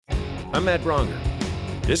I'm Matt Bronger.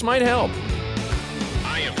 This might help.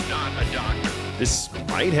 I am not a doctor. This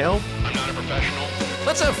might help. I'm not a professional.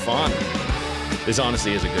 Let's have fun. This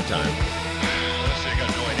honestly is a good time. Honestly, I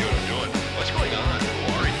got no idea what I'm doing. What's going on?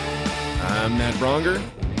 Who are you? I'm Matt Bronger.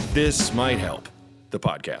 This might help. The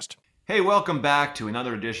podcast. Hey, welcome back to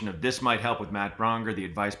another edition of This Might Help with Matt Bronger, the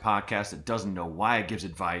advice podcast that doesn't know why it gives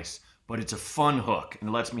advice, but it's a fun hook and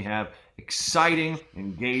it lets me have exciting,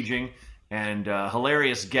 engaging, and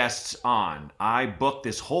hilarious guests on. I book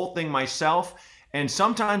this whole thing myself, and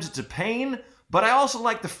sometimes it's a pain, but I also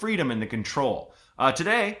like the freedom and the control.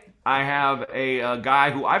 Today, I have a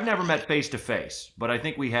guy who I've never met face-to-face, but I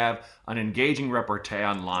think we have an engaging repartee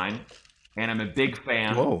online, and I'm a big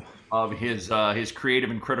fan of his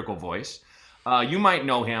creative and critical voice. You might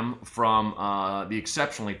know him from the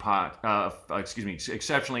exceptionally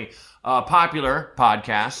popular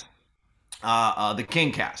podcast, the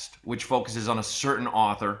Kingcast, which focuses on a certain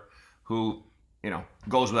author who,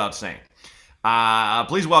 goes without saying.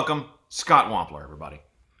 Please welcome Scott Wampler, everybody.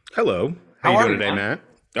 Hello. How you doing today, man? Matt?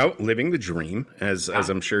 Oh, living the dream, as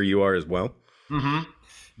I'm sure you are as well. Mm-hmm.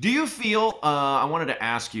 Do you feel? I wanted to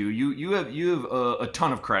ask you. You have a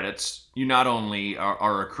ton of credits. You not only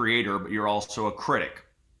are a creator, but you're also a critic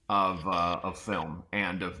of film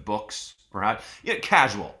and of books, perhaps. Yeah,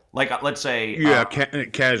 casual. Like, let's say. Yeah,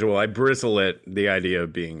 casual. I bristle at the idea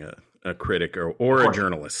of being a critic or a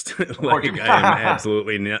journalist. I am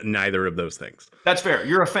absolutely neither of those things. That's fair.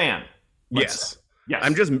 You're a fan. Yes. Yes.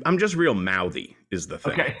 I'm just real mouthy is the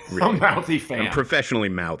thing. Okay. Really. A mouthy fan. I'm professionally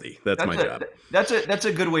mouthy. That's my job. That's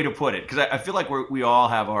a good way to put it, because I feel like we all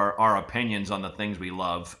have our opinions on the things we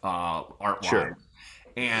love art-wise. Sure.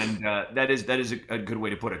 And that is a good way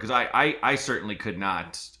to put it, because I certainly could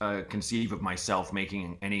not conceive of myself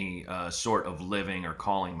making any sort of living or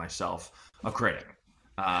calling myself a critic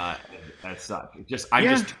as such. I'm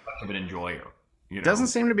just too much of an enjoyer. Doesn't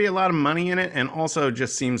seem to be a lot of money in it, and also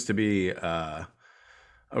just seems to be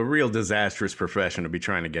a real disastrous profession to be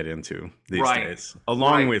trying to get into these days,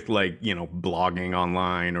 along with blogging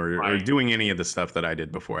online or doing any of the stuff that I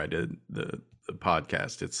did before I did the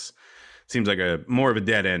podcast. It seems like more of a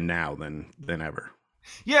dead end now than ever.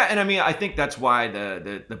 Yeah, and I mean, I think that's why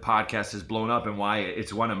the podcast has blown up, and why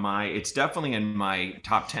it's it's definitely in my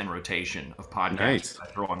top 10 rotation of podcasts. Nice. I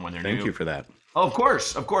throw on when they're new. Thank you for that. Oh, of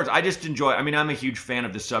course. I just enjoy. I mean, I'm a huge fan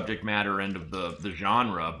of the subject matter and of the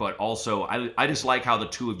genre, but also I just like how the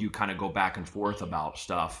two of you kind of go back and forth about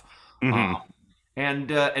stuff, and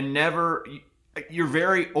never. You're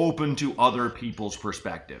very open to other people's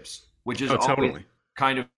perspectives, which is always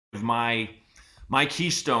kind of my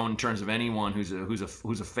keystone in terms of anyone who's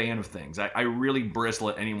a fan of things. I really bristle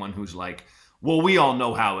at anyone who's like, well, we all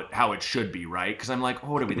know how it should be, right? Because I'm like,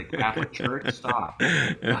 what are we, the Catholic Church? Stop.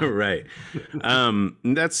 Right.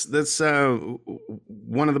 That's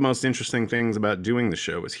one of the most interesting things about doing the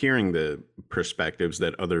show is hearing the perspectives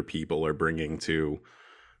that other people are bringing to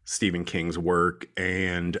Stephen King's work,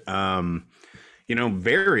 and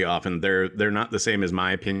very often they're not the same as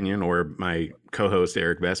my opinion or my co-host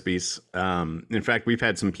Eric Vespy's. In fact, we've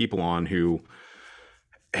had some people on who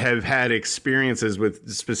have had experiences with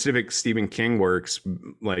specific Stephen King works,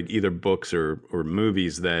 like either books or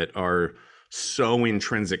movies, that are so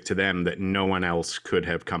intrinsic to them that no one else could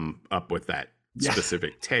have come up with that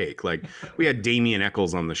specific take. Like, we had Damien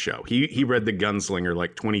Eccles on the show. He read The Gunslinger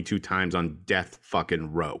like 22 times on death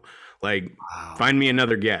fucking row. Like, find me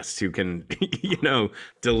another guest who can,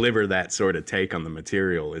 deliver that sort of take on the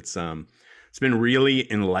material. It's been really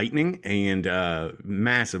enlightening and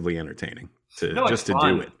massively entertaining. To do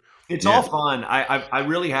it. It's all fun. I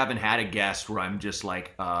really haven't had a guest where I'm just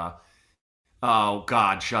like, oh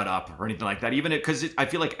God, shut up, or anything like that. Even because I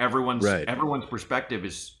feel like everyone's perspective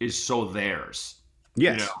is so theirs.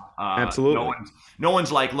 Yes, absolutely. No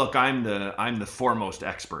one's like, look, I'm the foremost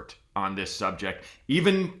expert on this subject.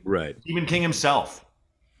 Even King himself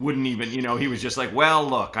wouldn't even, he was just like, well,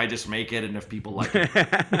 look, I just make it, and if people like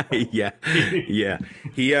it. yeah.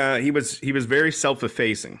 He was very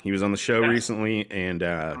self-effacing. He was on the show recently, and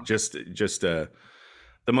just the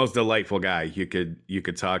most delightful guy you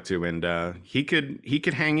could talk to, and he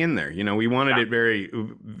could hang in there. We wanted it very,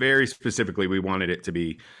 very specifically. We wanted it to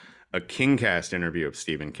be a Kingcast interview of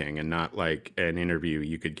Stephen King, and not like an interview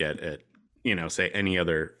you could get at say any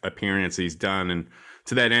other appearance he's done. And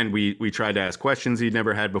to that end, we tried to ask questions he'd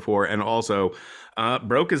never had before, and also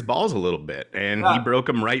broke his balls a little bit, and he broke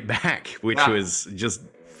them right back, which was just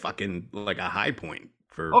fucking like a high point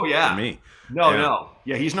for me. No.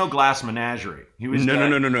 Yeah, he's no Glass Menagerie. He was no.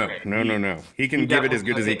 He can give it as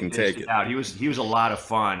good as he can take it. He was a lot of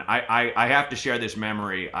fun. I have to share this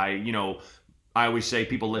memory. I always say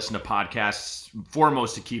people listen to podcasts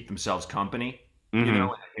foremost to keep themselves company, you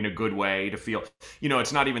know, in a good way, to feel, you know,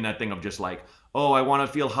 it's not even that thing of just like, oh, I want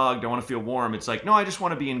to feel hugged, I want to feel warm. It's like, no, I just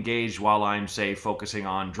want to be engaged while I'm, say, focusing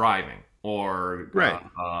on driving or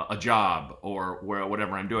a job or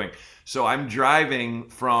whatever I'm doing. So I'm driving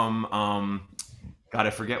from, God,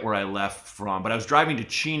 I forget where I left from, but I was driving to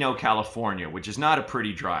Chino, California, which is not a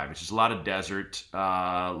pretty drive. It's just a lot of desert,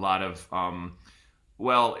 a lot of,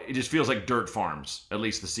 well, it just feels like dirt farms, at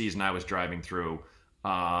least the season I was driving through.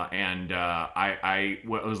 I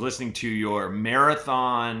was listening to your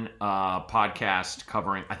marathon podcast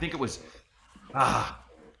covering, I think it was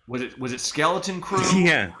it Skeleton Crew?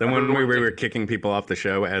 Yeah, the one where we were kicking people off the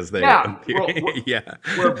show as they appear.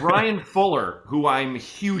 Where Brian Fuller, who I'm a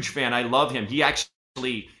huge fan, I love him. He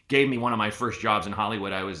actually gave me one of my first jobs in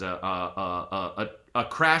Hollywood. I was a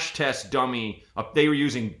crash test dummy. They were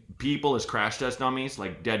using people as crash test dummies,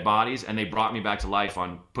 like dead bodies, and they brought me back to life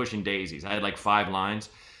on Pushing Daisies. I had like 5 lines.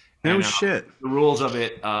 No shit. The rules of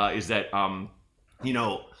it is that, you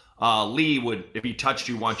know, Lee would, if he touched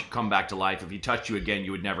you once, you'd come back to life. If he touched you again,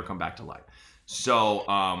 you would never come back to life.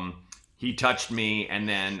 So he touched me, and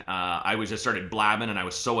then I just started blabbing, and I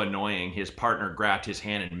was so annoying. His partner grabbed his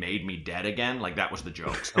hand and made me dead again. Like, that was the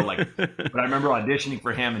joke. So like, but I remember auditioning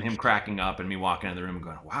for him and him cracking up and me walking in the room and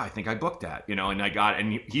going, wow, I think I booked that, you know.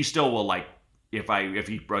 And he still will, like, if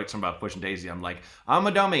he writes something about Pushing Daisy, I'm like, I'm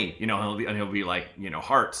a dummy, you know, he'll be like, you know,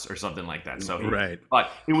 hearts or something like that. So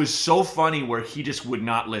but it was so funny where he just would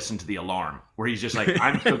not listen to the alarm, where he's just like,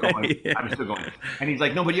 I'm still going, I'm still going. And he's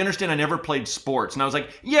like, no, but you understand, I never played sports. And I was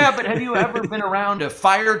like, yeah, but have you ever been around a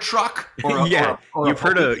fire truck or a, or you've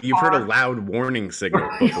heard a loud warning signal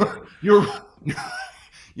before. Your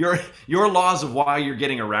laws of why you're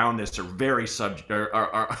getting around this are very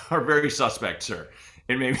are very suspect, sir.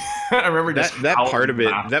 It made me, I remember that part of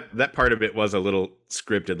it. That part of it was a little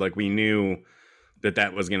scripted. Like, we knew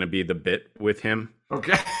that was going to be the bit with him.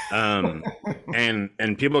 Okay.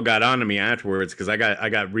 And people got on to me afterwards because I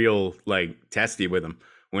got real, like, testy with him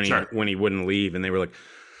when he wouldn't leave, and they were like,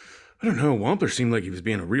 I don't know, Wampler seemed like he was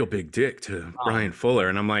being a real big dick to Brian Fuller,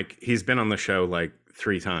 and I'm like, he's been on the show like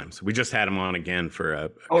 3 times. We just had him on again for a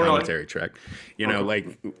commentary track. You know,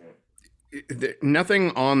 like.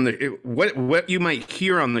 Nothing on what you might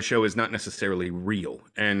hear on the show is not necessarily real,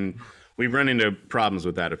 and we've run into problems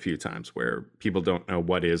with that a few times where people don't know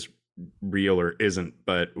what is real or isn't.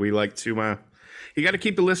 But we like to you got to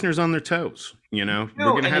keep the listeners on their toes, you know.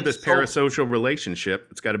 We're gonna have this parasocial relationship.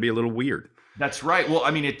 It's got to be a little weird. That's right. Well,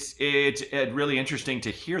 I mean, it's really interesting to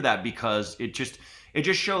hear that, because it just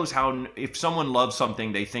shows how, if someone loves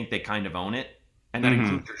something, they think they kind of own it, and that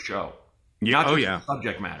includes your show. Yeah. Not just the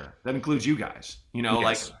subject matter. That includes you guys. You know,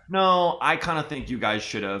 like, no, I kind of think you guys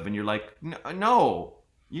should have, and you're like, no,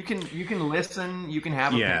 you can listen, you can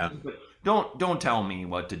have opinions, but don't tell me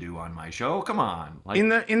what to do on my show. Come on. Like, in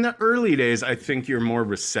the early days, I think you're more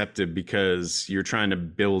receptive because you're trying to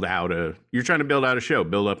build out a show,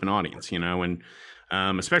 build up an audience, you know, and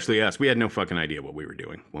especially us, we had no fucking idea what we were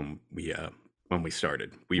doing when we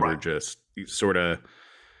started. We were just sort of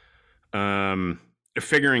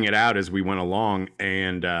figuring it out as we went along,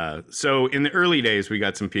 and so in the early days we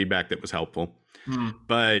got some feedback that was helpful,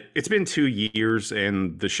 but it's been 2 years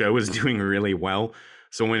and the show is doing really well.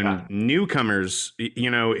 So when newcomers, you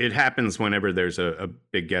know, it happens whenever there's a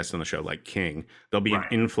big guest on the show like King, there'll be an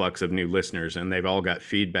influx of new listeners, and they've all got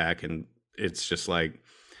feedback, and it's just like,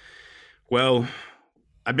 well,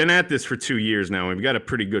 I've been at this for 2 years now, and we've got a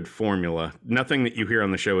pretty good formula. Nothing that you hear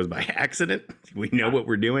on the show is by accident. We know what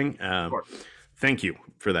we're doing. Thank you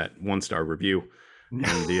for that 1-star review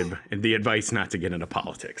and the advice not to get into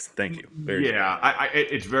politics. Thank you.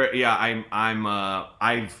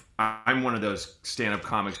 I'm one of those stand-up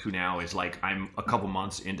comics who now is like, I'm a couple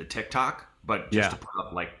months into TikTok, but just to put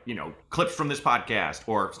up, like, you know, clips from this podcast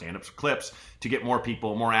or stand-up clips to get more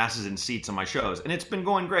people, more asses in seats on my shows, and it's been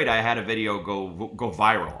going great. I had a video go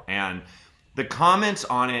viral, and the comments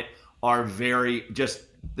on it are very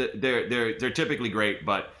they're typically great,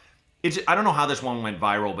 but. I don't know how this one went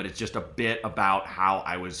viral, but it's just a bit about how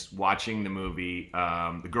I was watching the movie,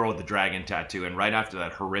 The Girl with the Dragon Tattoo, and right after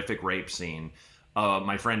that horrific rape scene,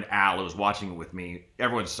 my friend Al, who was watching it with me,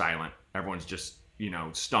 everyone's silent. Everyone's just, you know,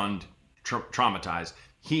 stunned, traumatized.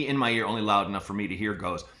 He, in my ear, only loud enough for me to hear,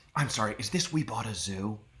 goes, I'm sorry, is this We Bought a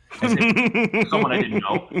Zoo? As if someone I didn't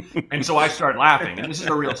know. And so I start laughing, and this is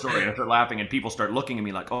a real story. I start laughing, and people start looking at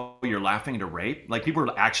me like, oh, you're laughing at a rape? Like, people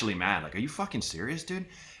are actually mad. Like, are you fucking serious, dude?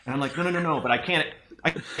 And I'm like, no, but I can't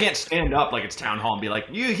stand up like it's town hall and be like,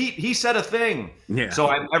 he said a thing. Yeah. So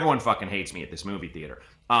everyone fucking hates me at this movie theater.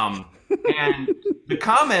 And the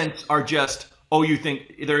comments are just oh, you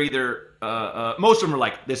think they're either most of them are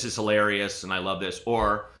like, this is hilarious and I love this,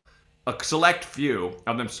 or a select few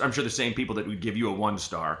of them, I'm sure the same people that would give you a 1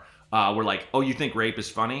 star, were like, oh, you think rape is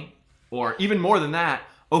funny? Or even more than that,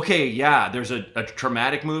 okay, yeah, there's a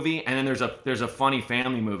traumatic movie and then there's a funny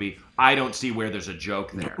family movie. I don't see where there's a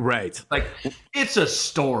joke there. Right. Like, it's a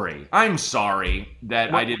story. I'm sorry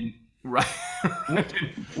that I didn't. Right.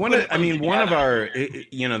 One of our,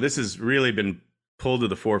 this has really been pulled to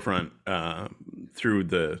the forefront through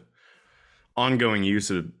the ongoing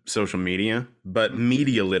use of social media, but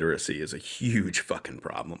media literacy is a huge fucking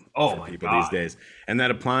problem for people these days, and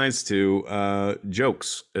that applies to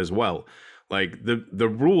jokes as well. Like the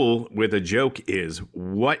rule with a joke is,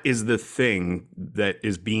 what is the thing that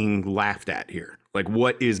is being laughed at here? Like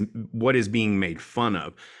what is being made fun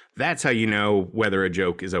of? That's how you know whether a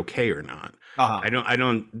joke is okay or not.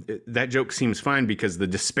 That joke seems fine because the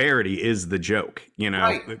disparity is the joke,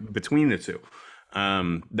 right, between the two.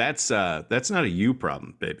 That's not a you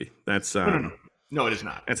problem, baby. That's no, it is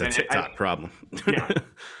not. That's a TikTok problem. Yeah.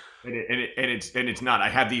 And it's not. I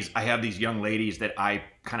have these young ladies that I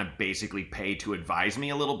kind of basically pay to advise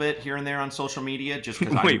me a little bit here and there on social media, just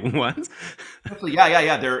because. Wait, what?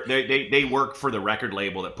 Yeah. They work for the record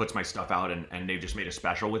label that puts my stuff out, and they've just made a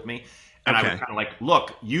special with me. And I was kind of like,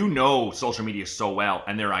 look, social media so well,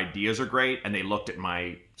 and their ideas are great, and they looked at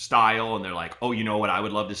my style, and they're like, oh, you know what I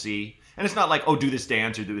would love to see? And it's not like, oh, do this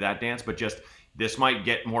dance or do that dance, but just, this might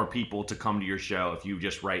get more people to come to your show if you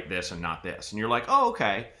just write this and not this. And you're like, oh,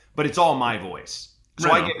 okay. But it's all my voice. So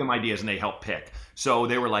right. I give them ideas and they help pick. So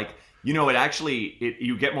they were like,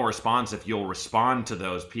 you get more response if you'll respond to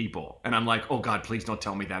those people. And I'm like, oh God, please don't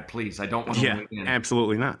tell me that. Please. I don't want to. Yeah,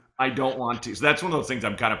 absolutely not. I don't want to. So that's one of those things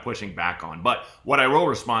I'm kind of pushing back on. But what I will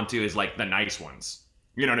respond to is like the nice ones.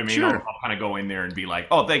 You know what I mean? Sure. I'll kind of go in there and be like,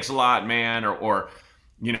 oh, thanks a lot, man. Or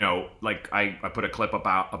like I put a clip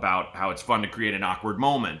about how it's fun to create an awkward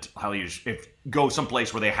moment. How you go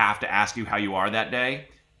someplace where they have to ask you how you are that day.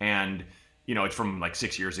 And, it's from like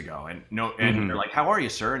 6 years ago. And they're like, how are you,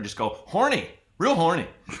 sir? And just go, horny, real horny.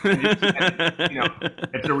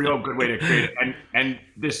 It's a real good way to create it. And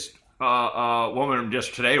this woman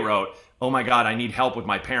just today wrote, oh my God, I need help with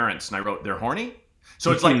my parents. And I wrote, they're horny?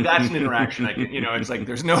 So it's like, that's an interaction I can, it's like,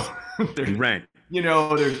 there's no, right.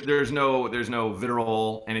 There's no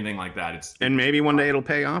vitriol, anything like that. And maybe one day it'll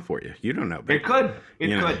pay off for you. You don't know. It could.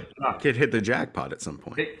 It could. Could hit the jackpot at some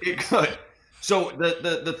point. It could. So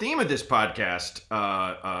the theme of this podcast,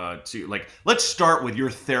 let's start with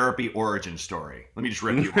your therapy origin story. Let me just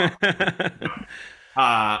rip you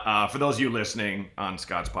off. For those of you listening on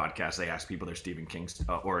Scott's podcast, they ask people their Stephen King's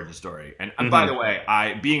origin story. And by the way,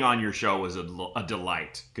 being on your show was a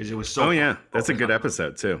delight because it was so. Oh yeah, that's a good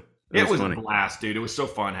episode too. It was funny. A blast, dude. It was so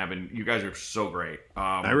fun having you guys are so great.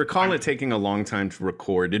 I recall it taking a long time to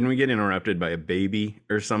record. Didn't we get interrupted by a baby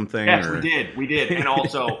or something? Yes, we did. And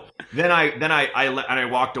also, then I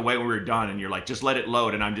walked away when we were done, and you're like, just let it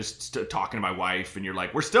load. And I'm just talking to my wife, and you're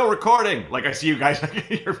like, we're still recording. Like I see you guys.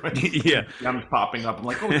 Yeah, I'm popping up. I'm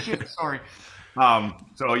like, oh shit, sorry.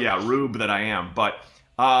 So yeah, rube that I am, but.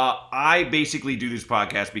 I basically do this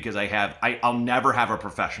podcast because I'll never have a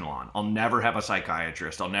professional on. I'll never have a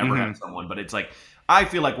psychiatrist. I'll never have someone, but it's like, I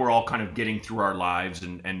feel like we're all kind of getting through our lives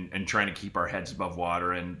and trying to keep our heads above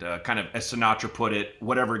water and kind of, as Sinatra put it,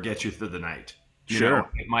 whatever gets you through the night. Sure.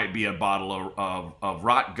 It might be a bottle of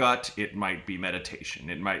rot gut. It might be meditation.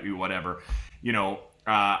 It might be whatever, no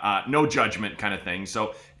judgment kind of thing.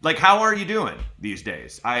 So like, how are you doing these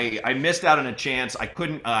days? I missed out on a chance. I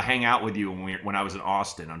couldn't hang out with you when I was in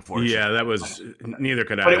Austin, unfortunately. Yeah, that was, neither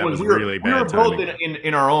could I. But that was really bad. We were both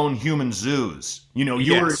in our own human zoos. You were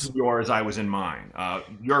in yours, I was in mine.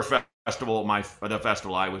 Your festival, the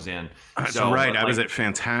festival I was in. That's right. I was at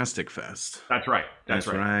Fantastic Fest. That's right. That's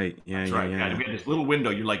right. Yeah. We had this little window.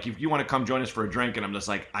 You're like, if you want to come join us for a drink, and I'm just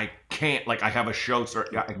like, I can't. Like, I have a show.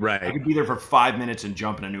 Right. I could be there for 5 minutes and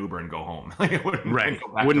jump in an Uber and go home.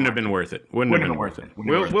 Wouldn't have been worth it. Wouldn't have been worth it.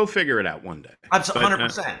 We'll figure it out one day. That's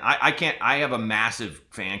 100%. I can't. I have a massive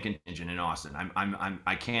fan contingent in Austin.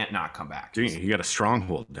 I can't not come back. Dude, you got a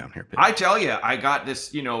stronghold down here, Pete. I tell you, I got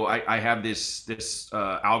this. I have this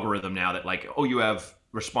algorithm now that like, oh, you have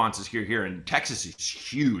responses here, and Texas is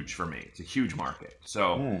huge for me. It's a huge market.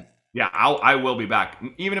 So yeah, I will be back.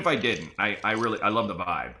 Even if I didn't, I love the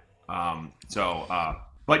vibe.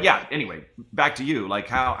 But yeah, anyway, back to you. Like,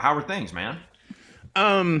 how are things, man?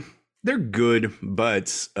 They're good,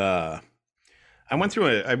 but I went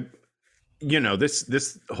through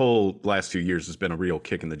this whole last 2 years has been a real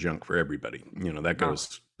kick in the junk for everybody. That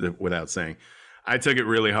goes without saying. I took it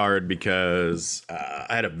really hard because I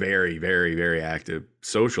had a very, very, very active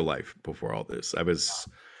social life before all this. I was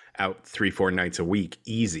out 3-4 nights a week,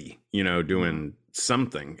 easy, doing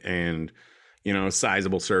something, and a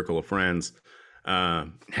sizable circle of friends.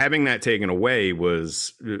 Having that taken away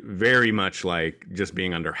was very much like just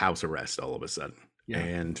being under house arrest all of a sudden. Yeah.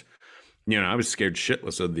 And I was scared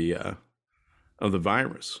shitless of the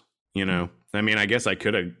virus. I mean, I guess I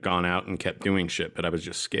could have gone out and kept doing shit, but I was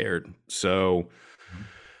just scared. So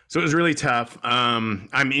it was really tough.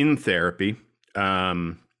 I'm in therapy.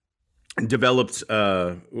 Developed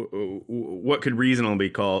what could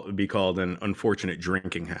reasonably be called an unfortunate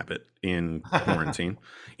drinking habit in quarantine.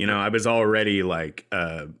 I was already like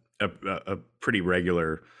a pretty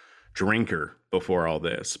regular drinker before all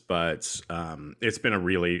this, but it's been a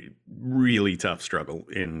really, really tough struggle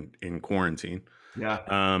in quarantine.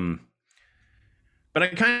 Yeah. But I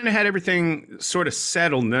kind of had everything sort of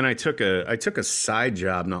settled, and then I took a side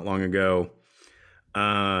job not long ago.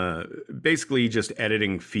 Basically just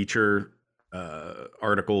editing feature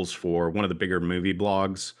articles for one of the bigger movie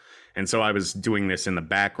blogs. And so I was doing this in the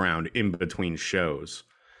background in between shows.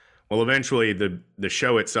 Well, eventually the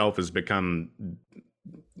show itself has become,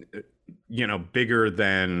 bigger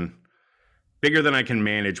than I can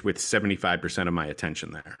manage with 75% of my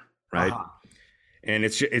attention there. Right. Uh-huh. And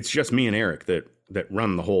it's just me and Eric that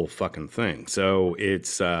run the whole fucking thing. So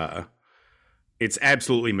it's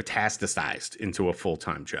absolutely metastasized into a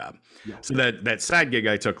full-time job. Yeah. So that side gig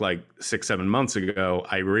I took like 6-7 months ago,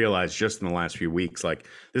 I realized just in the last few weeks, like,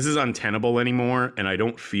 this is untenable anymore. And I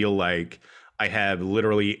don't feel like I have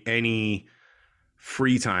literally any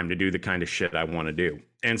free time to do the kind of shit I want to do.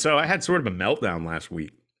 And so I had sort of a meltdown last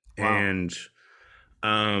week. Wow. And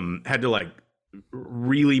had to like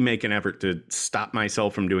really make an effort to stop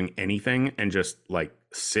myself from doing anything and just like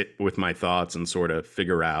sit with my thoughts and sort of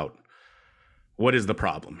figure out what is the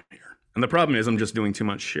problem here. And the problem is I'm just doing too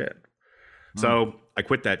much shit. So I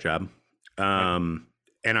quit that job. And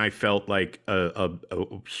I felt like a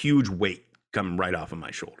huge weight come right off of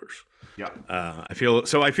my shoulders. Yeah. I feel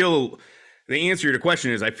the answer to your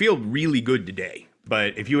question is I feel really good today.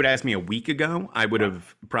 But if you had asked me a week ago, I would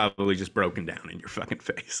have probably just broken down in your fucking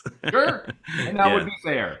face. Sure. And that would be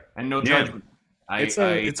fair and no judgment. It's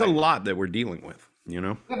a lot that we're dealing with,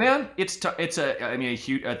 Yeah, man, a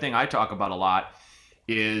huge thing I talk about a lot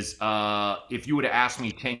is if you would have asked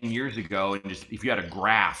me 10 years ago, and just if you had a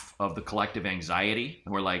graph of the collective anxiety,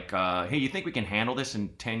 and we're like, hey, you think we can handle this in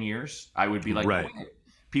 10 years? I would be like, right.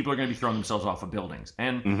 People are going to be throwing themselves off of buildings.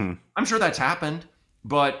 And I'm sure that's happened.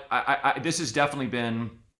 But this has definitely been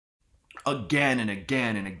again and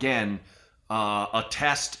again and again a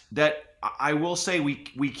test that I will say we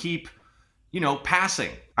keep, passing.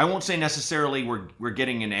 I won't say necessarily we're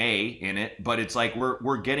getting an A in it, but it's like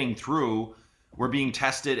we're getting through. We're being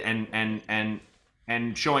tested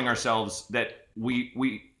and showing ourselves that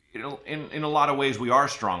we in a lot of ways we are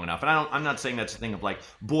strong enough. And I'm not saying that's a thing of like,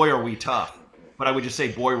 boy, are we tough, but I would just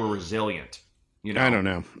say, boy, we're resilient. I don't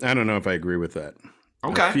know if I agree with that.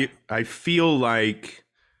 Okay. I feel like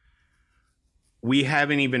we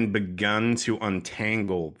haven't even begun to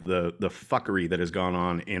untangle the fuckery that has gone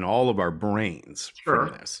on in all of our brains from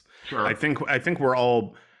this. Sure. I think we're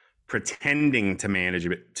all pretending to manage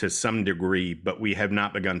it to some degree, but we have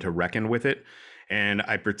not begun to reckon with it. And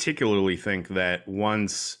I particularly think that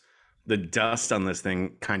once the dust on this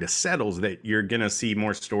thing kind of settles, that you're going to see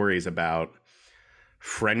more stories about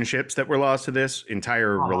friendships that were lost to this,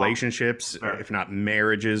 entire relationships, if not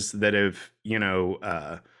marriages that have,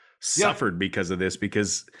 suffered because of this.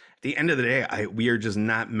 Because at the end of the day, we are just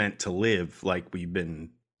not meant to live like we've been,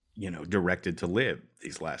 directed to live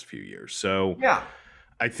these last few years. So yeah,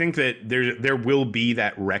 I think that there will be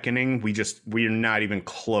that reckoning. We're not even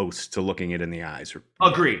close to looking it in the eyes.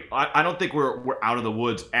 Agreed. I don't think we're out of the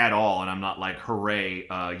woods at all, and I'm not like, hooray,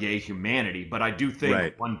 yay humanity. But I do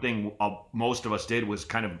think one thing most of us did was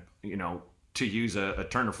kind of, to use a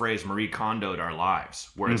turn of phrase, Marie Kondo'd our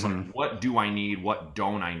lives, where it's like, what do I need? What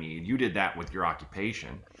don't I need? You did that with your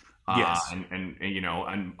occupation. Yes. And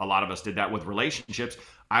a lot of us did that with relationships.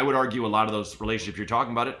 I would argue a lot of those relationships you're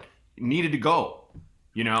talking about needed to go.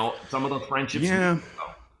 Some of those friendships. Yeah.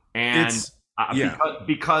 And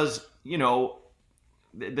because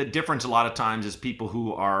the difference a lot of times is people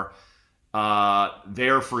who are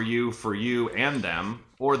there for you and them,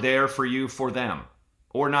 or there for you for them,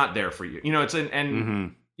 or not there for you.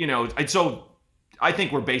 And so I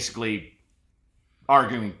think we're basically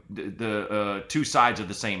arguing the two sides of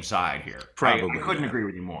the same side here. Probably. I couldn't agree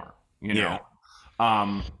with you more.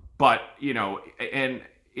 But and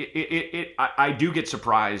I do get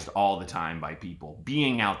surprised all the time by people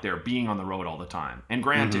being out there, being on the road all the time. And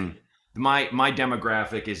granted, my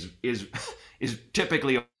demographic is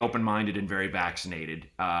typically open-minded and very vaccinated.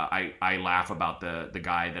 I laugh about the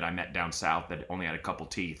guy that I met down south that only had a couple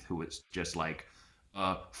teeth, who was just like,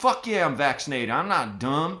 fuck yeah, I'm vaccinated. I'm not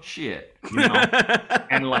dumb. Shit.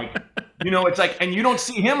 And like, it's like, and you don't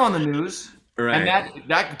see him on the news. Right. And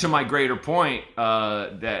that to my greater point,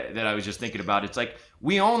 that I was just thinking about, it's like,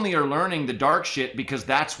 we only are learning the dark shit because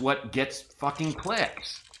that's what gets fucking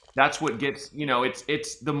clicks. That's what gets,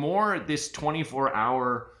 it's the more this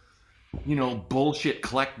 24-hour, bullshit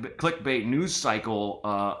clickbait news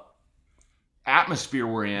cycle atmosphere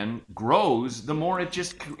we're in grows, the more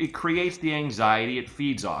it creates the anxiety it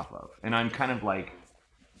feeds off of. And I'm kind of like,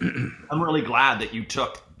 I'm really glad that you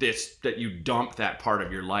that you dumped that part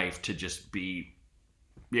of your life to just be,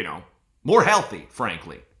 more healthy,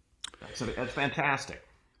 frankly. So that's fantastic.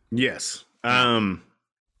 Yes. I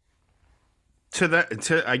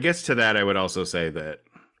guess to that, I would also say that,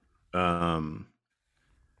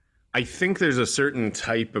 I think there's a certain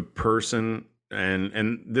type of person,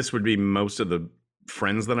 and this would be most of the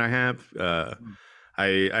friends that I have. I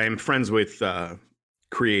am friends with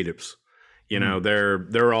creatives.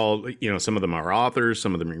 They're all, some of them are authors,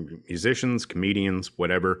 some of them are musicians, comedians,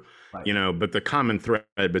 whatever, right. But the common thread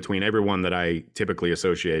between everyone that I typically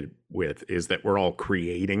associate with is that we're all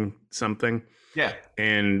creating something. Yeah.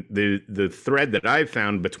 And the thread that I've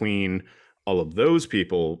found between all of those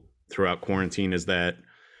people throughout quarantine is that,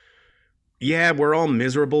 yeah, we're all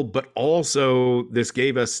miserable, but also this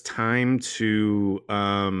gave us time to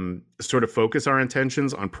sort of focus our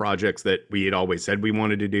intentions on projects that we had always said we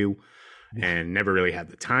wanted to do. Yeah. And never really had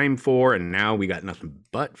the time for, and now we got nothing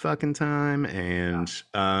but fucking time. And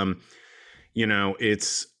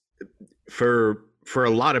it's for a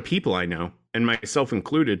lot of people I know, and myself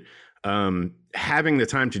included, having the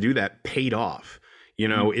time to do that paid off.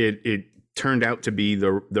 It turned out to be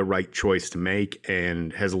the right choice to make,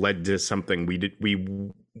 and has led to something we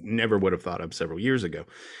never would have thought of several years ago.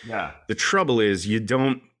 Yeah. The trouble is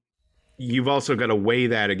you've also got to weigh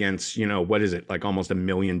that against, what is it, like almost 1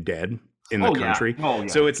 million dead in the country. Yeah. Oh, yeah.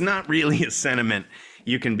 So it's not really a sentiment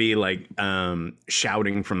you can be like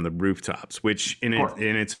shouting from the rooftops, which in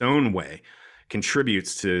its own way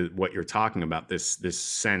contributes to what you're talking about, this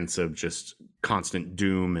sense of just constant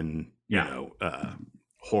doom and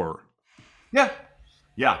horror. Yeah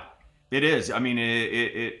it is. I mean,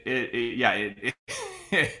 it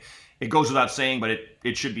goes without saying, but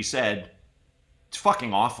it should be said, it's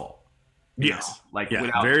fucking awful. Yes.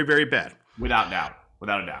 Very, very bad, without a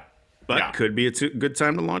doubt. But could be a good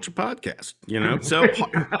time to launch a podcast, So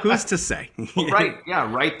who's to say? Right.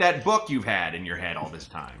 Yeah. Write that book you've had in your head all this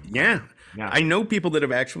time. Yeah. I know people that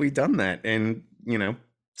have actually done that and,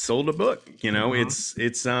 sold a book.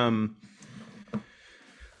 It's a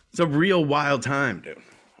real wild time, dude.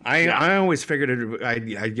 I always figured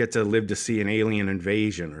I'd get to live to see an alien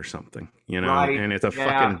invasion or something, Right. And it's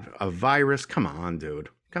a virus. Come on, dude.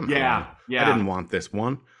 Come on. Yeah. I didn't want this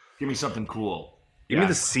one. Give me something cool. Give me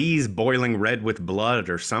the seas boiling red with blood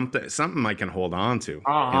or something I can hold on to.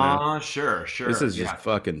 Sure. This is just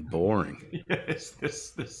fucking boring. Yes,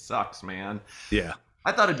 this sucks, man. Yeah.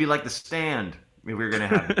 I thought it'd be like The Stand. We were gonna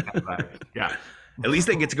have yeah. At least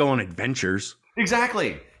they get to go on adventures.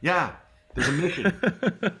 Exactly. Yeah. There's a mission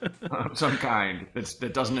of some kind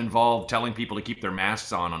that doesn't involve telling people to keep their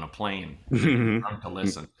masks on a plane to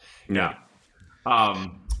listen. Yeah.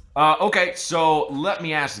 Okay, so let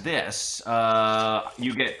me ask this.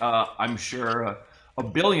 You get, I'm sure, a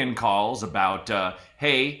billion calls about,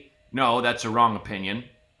 hey, no, that's a wrong opinion.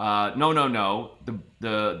 No.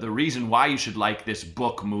 The reason why you should like this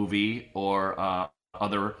book, movie, or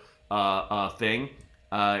other thing,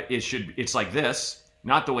 it's like this,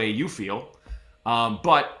 not the way you feel.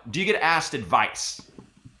 But do you get asked advice?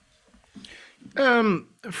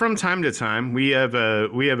 From time to time, we have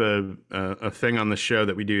a thing on the show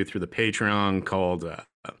that we do through the Patreon called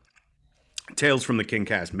Tales from the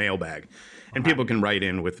Kingcast Mailbag, and people can write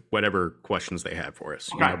in with whatever questions they have for us.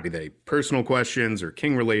 Be they personal questions or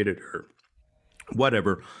King related or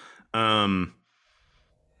whatever. I'm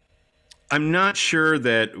not sure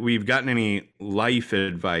that we've gotten any life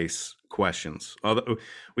advice questions. Although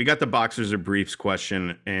we got the Boxers or Briefs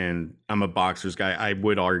question, and I'm a Boxers guy, I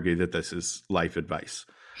would argue that this is life advice.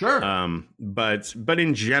 Sure. But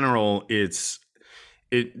in general,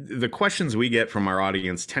 the questions we get from our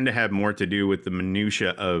audience tend to have more to do with the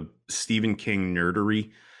minutia of Stephen King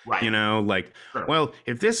nerdery Right. You know, like, Sure. well,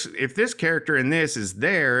 if this character in this is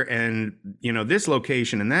there, and you know this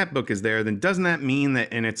location in that book is there, then doesn't that mean that?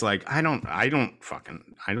 And it's like, I don't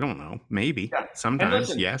know. Maybe Yeah. sometimes,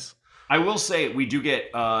 listen, yes. I will say we do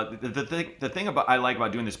get the thing about I like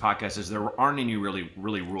about doing this podcast is there aren't any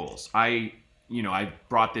really rules. I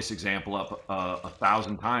brought this example up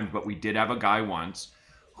 1,000 times, but we did have a guy once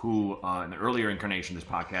who in the earlier incarnation of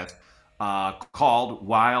this podcast called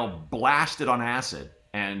while blasted on acid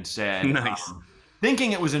and said, Nice.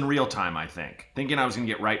 thinking it was in real time, thinking I was going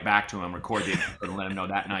to get right back to him, record the episode and let him know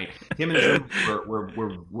that night. Him and Zoom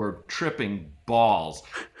were tripping balls,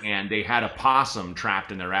 and they had a possum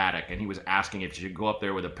trapped in their attic, and he was asking if you should go up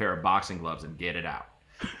there with a pair of boxing gloves and get it out.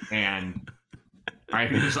 And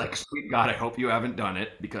he was like, "Sweet God, I hope you haven't done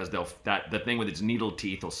it, because the thing with its needle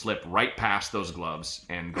teeth will slip right past those gloves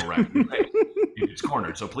and go right in your face. It's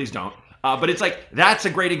cornered, so please don't." But it's like, that's a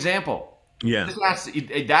great example. Yeah.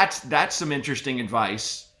 That's some interesting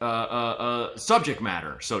advice, subject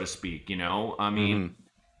matter, so to speak. You know, I mean,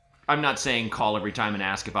 I'm not saying call every time and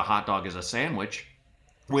ask if a hot dog is a sandwich,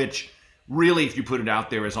 which really, if you put it out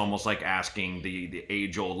there, is almost like asking the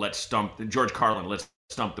age-old George Carlin, let's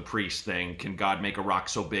stump the priest thing. Can God make a rock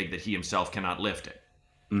so big that he himself cannot lift it?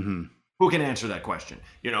 Mm-hmm. Who can answer that question?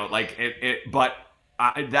 You know, like but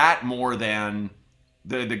that more than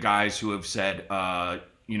the guys who have said,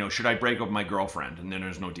 should I break up with my girlfriend? And then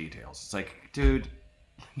there's no details. It's like, dude,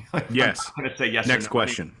 yes. I'm gonna say yes. Next or no.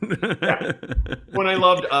 question. Yeah. When I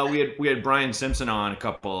loved, we had Brian Simpson on a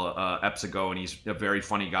couple eps ago, and he's a very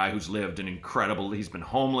funny guy who's lived an incredible. He's been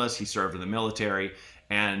homeless. He served in the military,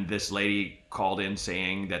 and this lady called in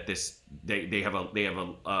saying that they have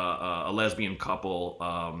a lesbian couple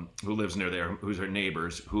who lives near there, who's her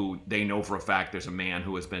neighbors, who they know for a fact there's a man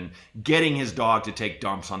who has been getting his dog to take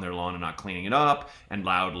dumps on their lawn and not cleaning it up, and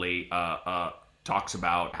loudly talks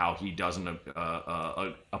about how he doesn't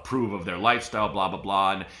approve of their lifestyle, blah blah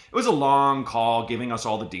blah. And it was a long call giving us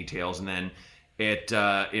all the details, and then it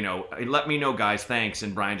let me know, guys, thanks.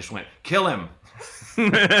 And Brian just went, kill him.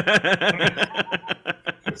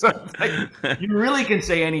 So it's like, you really can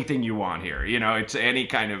say anything you want here. You know, it's any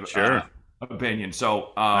kind of Sure. Opinion.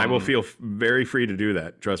 So I will feel very free to do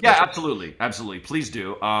that. Trust me. Yeah, absolutely. Please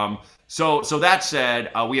do. So that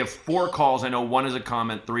said, we have 4 calls. I know 1 is a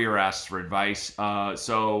comment, 3 are asks for advice.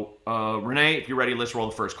 So Renee, if you're ready, let's roll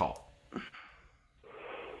the first call.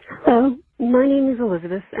 Hello, my name is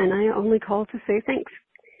Elizabeth, and I only call to say thanks.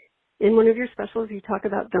 In one of your specials, you talk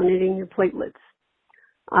about donating your platelets.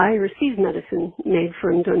 I received medicine made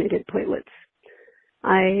from donated platelets.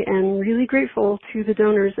 I am really grateful to the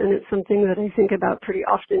donors, and it's something that I think about pretty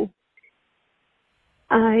often.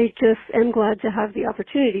 I just am glad to have the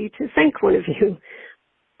opportunity to thank one of you.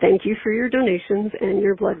 Thank you for your donations, and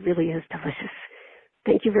your blood really is delicious.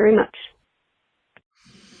 Thank you very much.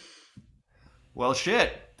 Well,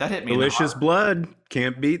 shit, that hit me. Delicious blood.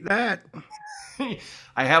 Can't beat that.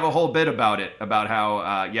 I have a whole bit about it, about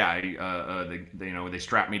how, they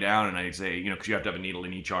strap me down, and I say, because you have to have a needle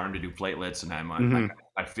in each arm to do platelets, and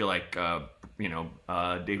I feel like,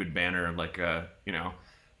 David Banner, like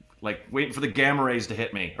waiting for the gamma rays to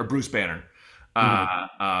hit me, or Bruce Banner.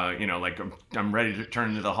 Like I'm ready to turn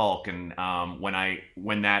into the Hulk. And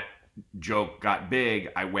when that joke got big,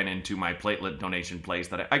 I went into my platelet donation place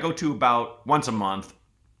that I go to about once a month.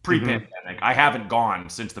 Pre-pandemic. I haven't gone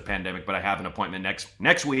since the pandemic, but I have an appointment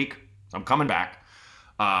next week. So I'm coming back.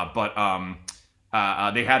 But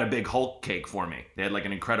they had a big Hulk cake for me. They had like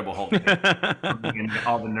an incredible Hulk cake. And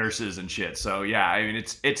all the nurses and shit. So yeah, I mean,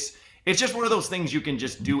 it's just one of those things you can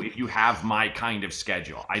just do if you have my kind of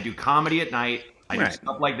schedule. I do comedy at night. I do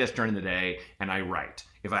stuff like this during the day, and I write.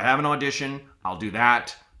 If I have an audition, I'll do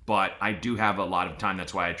that. But I do have a lot of time.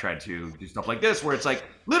 That's why I try to do stuff like this, where it's like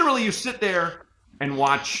literally you sit there and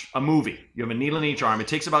watch a movie. You have a needle in each arm. It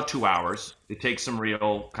takes about 2 hours. It takes some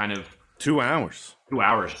real kind of 2 hours. 2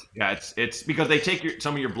 hours. Yeah, it's because they take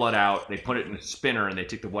some of your blood out, they put it in a spinner, and they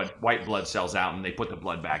take the white blood cells out, and they put the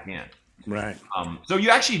blood back in. Right. So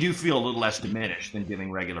you actually do feel a little less diminished than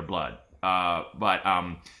giving regular blood. But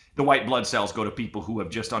the white blood cells go to people who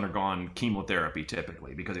have just undergone chemotherapy,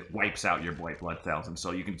 typically, because it wipes out your white blood cells, and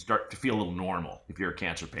so you can start to feel a little normal if you're a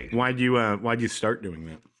cancer patient. Why'd you start doing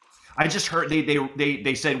that? I just heard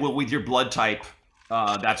they said, well, with your blood type,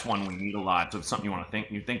 that's one we need a lot. So it's something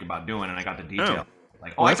you think about doing, and I got the detail.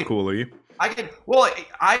 That's cool of you. I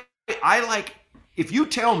like, if you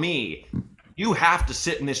tell me you have to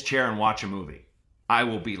sit in this chair and watch a movie, I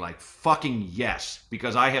will be like, fucking yes,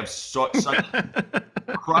 because I have such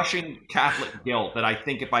crushing Catholic guilt that I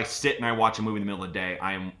think if I sit and I watch a movie in the middle of the day,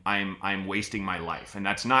 I'm wasting my life, and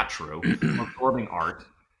that's not true. I'm absorbing art.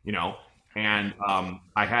 you know. And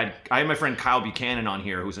I had my friend Kyle Buchanan on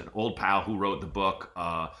here, who's an old pal who wrote the book.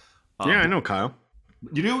 Yeah, I know Kyle.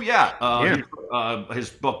 You do? Yeah. Yeah. His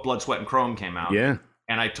book Blood, Sweat, and Chrome came out. Yeah.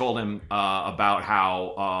 And I told him about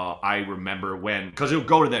how I remember when, because you'll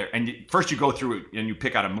go to there and first you go through it and you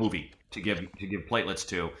pick out a movie to give platelets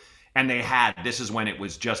to, and they had, this is when it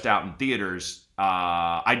was just out in theaters.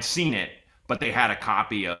 I'd seen it, but they had a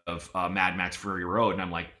copy of Mad Max Fury Road, and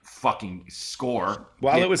I'm like, fucking score.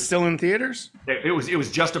 While it was still in theaters? It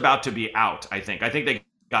was just about to be out. I think they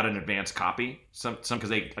got an advance copy, some because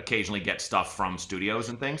they occasionally get stuff from studios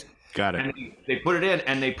and things. Got it. And they put it in,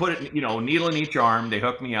 and they put it, needle in each arm. They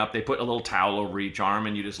hook me up. They put a little towel over each arm,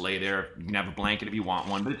 and you just lay there. You can have a blanket if you want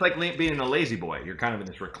one. But it's like being a lazy boy. You're kind of in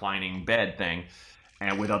this reclining bed thing,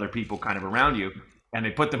 and with other people kind of around you. And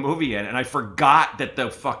they put the movie in, and I forgot that the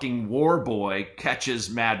fucking war boy catches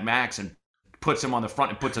Mad Max and puts him on the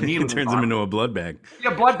front and puts a needle in his turns arm. him into a blood bag.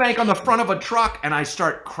 Yeah, blood bank on the front of a truck, and I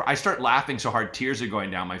start laughing so hard, tears are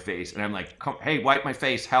going down my face, and I'm like, "Hey, wipe my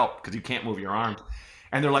face, help!" Because you can't move your arms.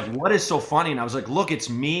 And they're like, "What is so funny?" And I was like, "Look, it's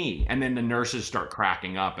me." And then the nurses start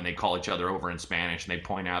cracking up, and they call each other over in Spanish, and they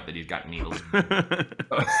point out that he's got needles.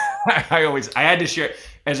 I had to share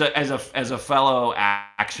as a fellow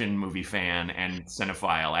action movie fan and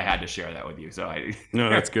cinephile. I had to share that with you. So No,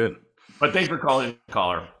 that's good. But thanks for calling,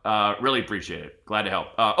 caller. Really appreciate it. Glad to help.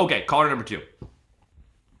 Okay, caller number 2.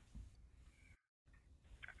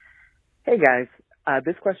 Hey guys,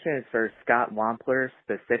 this question is for Scott Wampler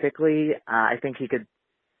specifically. I think he could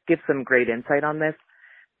give some great insight on this.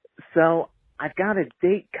 So I've got a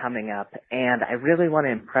date coming up, and I really want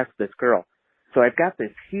to impress this girl. So I've got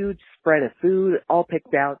this huge spread of food all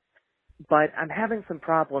picked out, but I'm having some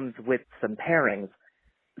problems with some pairings.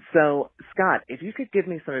 So Scott, if you could give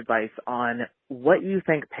me some advice on what you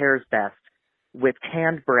think pairs best with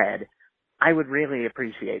canned bread, I would really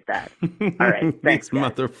appreciate that. All right, thanks, These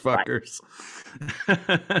motherfuckers.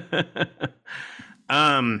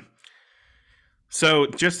 So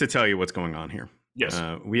just to tell you what's going on here. Yes.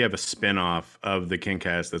 We have a spinoff of the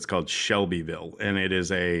Kingcast that's called Shelbyville, and it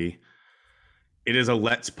is a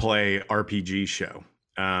Let's Play RPG show.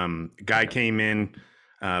 Guy came in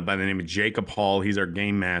by the name of Jacob Hall. He's our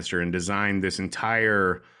game master and designed this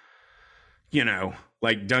entire,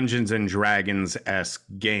 like Dungeons and Dragons-esque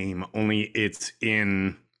game, only it's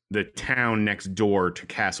in the town next door to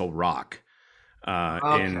Castle Rock.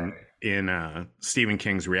 In Stephen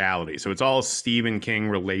King's reality. So it's all Stephen King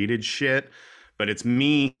related shit, but it's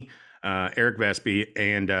me, Eric Vespi,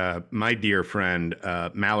 and my dear friend,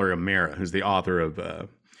 Mallory O'Mara, who's the author of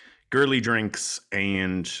Girly Drinks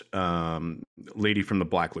and Lady from the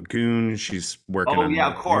Black Lagoon. She's working on a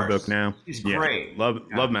new book now. She's great.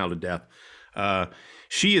 Love Mal to death.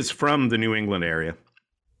 She is from the New England area.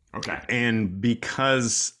 Okay. And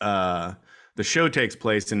because the show takes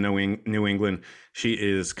place in New England, she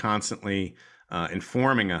is constantly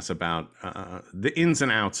informing us about the ins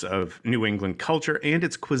and outs of New England culture and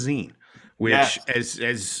its cuisine, which,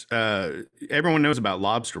 as everyone knows about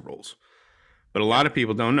lobster rolls, but a lot of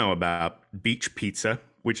people don't know about beach pizza,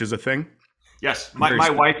 which is a thing. Yes, my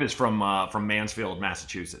wife is from Mansfield,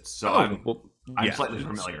 Massachusetts, so I'm slightly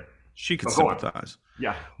familiar. She could sympathize.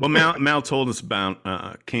 Yeah. Well, Mal told us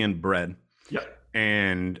about canned bread. Yeah.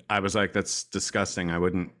 And I was like, that's disgusting. I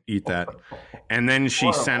wouldn't eat that. And then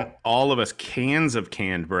she sent all of us cans of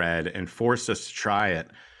canned bread and forced us to try it.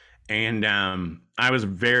 And I was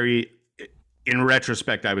in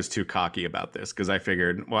retrospect, I was too cocky about this because I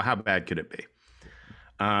figured, well, how bad could it be?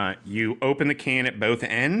 You open the can at both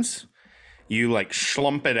ends. You like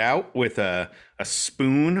schlump it out with a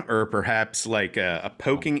spoon or perhaps like a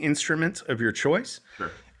poking instrument of your choice.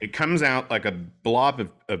 Sure. It comes out like a blob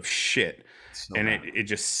of shit. And it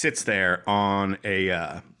just sits there on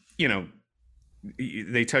a,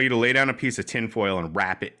 they tell you to lay down a piece of tinfoil and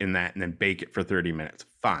wrap it in that and then bake it for 30 minutes.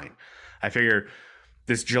 Fine. I figure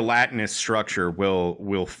this gelatinous structure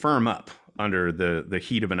will firm up under the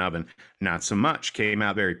heat of an oven. Not so much. Came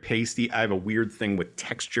out very pasty. I have a weird thing with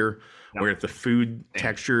texture where if the food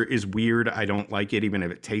texture is weird, I don't like it even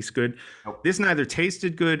if it tastes good. Nope. This neither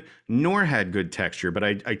tasted good nor had good texture, but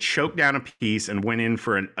I choked down a piece and went in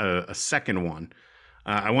for a second one.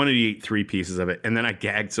 I wanted to eat 3 pieces of it, and then I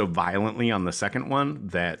gagged so violently on the second one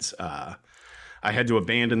that I had to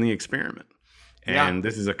abandon the experiment. And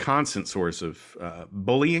this is a constant source of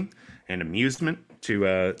bullying and amusement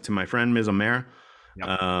to my friend Ms. O'Mara.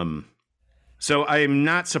 Yep. So I am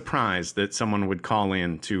not surprised that someone would call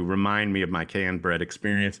in to remind me of my canned bread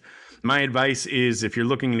experience. My advice is if you're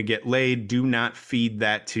looking to get laid, do not feed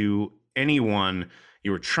that to anyone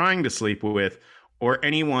you are trying to sleep with or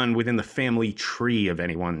anyone within the family tree of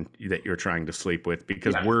anyone that you're trying to sleep with,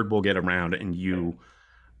 because word will get around and you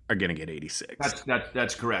are going to get 86.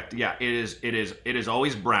 That's correct. Yeah, it is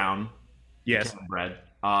always brown. Yes. Bread.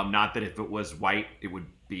 Not that if it was white, it would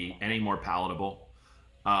be any more palatable.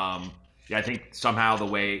 Yeah, I think somehow the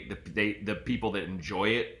way the people that enjoy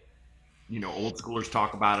it, old schoolers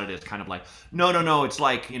talk about it as kind of like, no, it's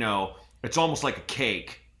like, it's almost like a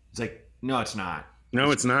cake. It's like, no, it's not.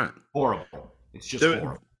 No, it's not. Horrible. It's just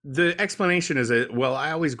horrible. The explanation is that, well,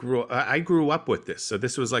 I grew up with this, so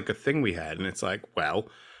this was like a thing we had, and it's like, well,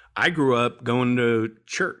 I grew up going to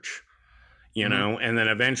church, and then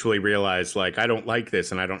eventually realized, like, I don't like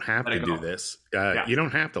this and I don't have to do this. You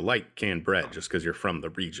don't have to like canned bread just because you're from the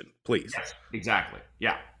region, please. Yes, exactly.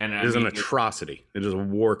 Yeah. And it is an atrocity. It is a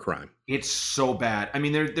war crime. It's so bad. I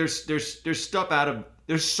mean, there's stuff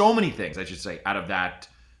there's so many things, I should say, out of that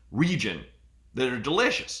region that are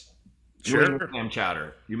delicious. Sure. Clam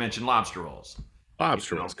chowder. You mentioned lobster rolls.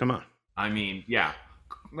 Lobster rolls, come on. I mean, yeah.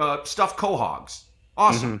 Stuffed quahogs.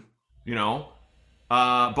 Awesome.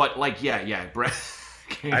 But like, bread.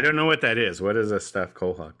 I don't know what that is. What is a stuffed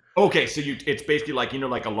quahog? Okay, so it's basically like,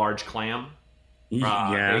 like a large clam.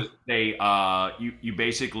 Yeah. You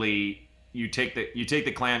basically take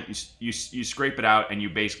the clam, you scrape it out, and you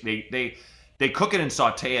basically they cook it and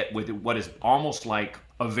saute it with what is almost like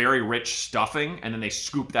a very rich stuffing, and then they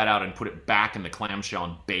scoop that out and put it back in the clamshell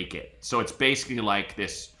and bake it. So it's basically like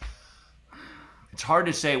this. It's hard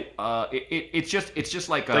to say. It's just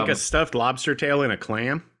like a stuffed lobster tail in a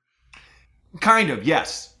clam. Kind of,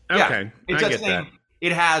 yes. Okay, yeah. I get that.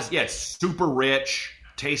 It has, it's super rich,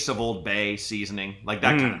 tastes of Old Bay seasoning, like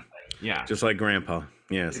that kind of thing. Yeah, just like Grandpa.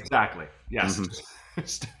 Yes, exactly. Yes,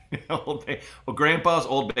 Old Bay. Well, Grandpa's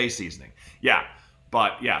Old Bay seasoning. Yeah,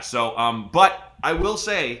 but yeah. So, but I will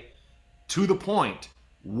say, to the point,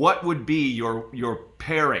 what would be your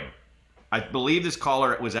pairing? I believe this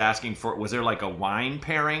caller was asking for, was there like a wine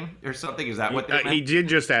pairing or something? Is that what they meant? He did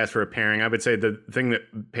just ask for a pairing. I would say the thing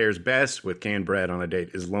that pairs best with canned bread on a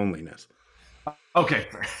date is loneliness. Okay.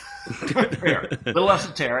 Fair. A little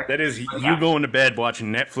esoteric. That is you going to bed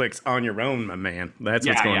watching Netflix on your own, my man. That's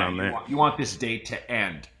what's going on there. You want this date to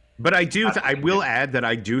end. But I will add that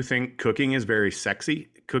I do think cooking is very sexy.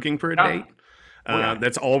 Cooking for a date.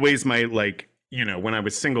 That's always my, when I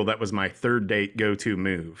was single, that was my third date go-to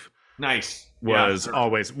move. Nice. Was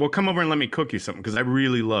always, well, come over and let me cook you something, because I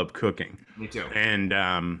really love cooking. Me too. And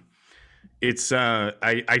it's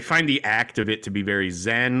I find the act of it to be very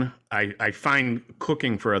zen. I find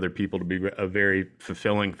cooking for other people to be a very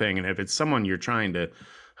fulfilling thing. And if it's someone you're trying to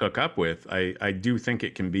hook up with, I do think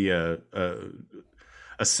it can be a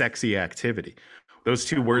sexy activity. Those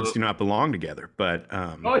two words do not belong together, but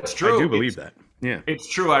it's true. I do believe that. Yeah, it's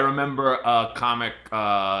true. I remember a comic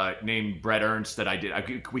named Brett Ernst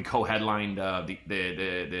that we co-headlined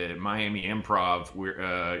the Miami Improv.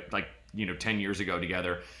 We're 10 years ago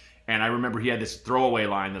together, and I remember he had this throwaway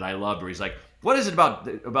line that I loved, where he's like, "What is it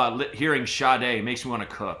about hearing Sade makes me want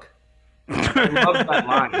to cook?" I love that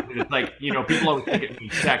line. It's like, people always think it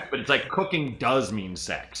means sex, but it's like cooking does mean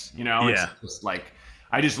sex. It's just like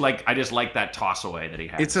I just like that toss away that he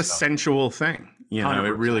has. It's a sensual thing. It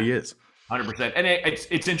really is. 100%. And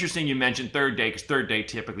it's interesting you mentioned third date, because third date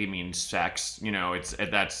typically means sex.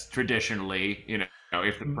 That's traditionally,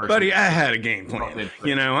 if the person. Buddy, I had a game plan.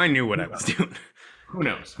 I knew what I was doing. Who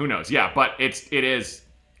knows? Yeah, but it is.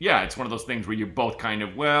 Yeah, it's one of those things where you both kind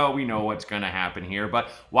of, well, we know what's going to happen here, but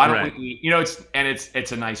why don't we eat?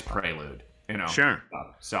 It's a nice prelude. Sure.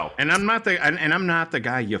 So, and I'm not the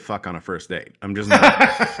guy you fuck on a first date. I'm just not.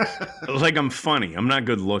 I'm funny. I'm not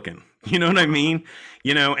good looking. You know what I mean?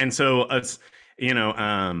 And so it's,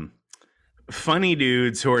 funny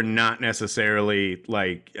dudes who are not necessarily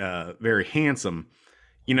very handsome,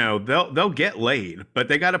 they'll get laid, but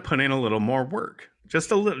they got to put in a little more work.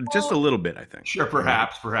 Just a little bit, I think. Sure,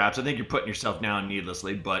 perhaps. I think you're putting yourself down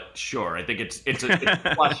needlessly, but sure. I think it's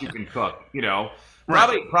a plus you can cook,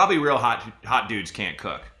 Probably real hot dudes can't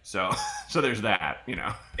cook. So there's that,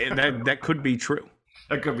 And that could be true.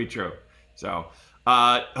 That could be true. So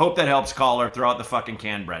hope that helps, caller. Throw out the fucking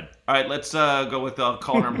canned bread. All right, let's go with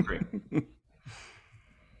caller number 3.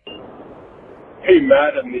 Hey,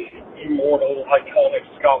 Matt and the immortal, iconic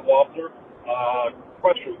Scott Wampler.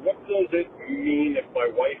 Question, what does it mean if my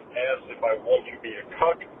wife asks if I want to be a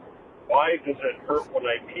cuck? Why does it hurt when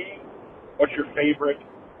I pee? What's your favorite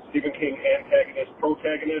Stephen King antagonist,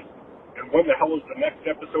 protagonist? And when the hell is the next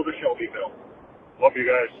episode of Shelbyville? Love you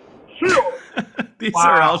guys. See you! These Wow.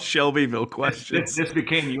 are all Shelbyville questions. This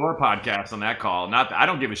became your podcast on that call. Not that I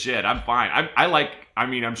don't give a shit. I'm fine. I like. I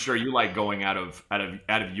mean, I'm sure you like going out of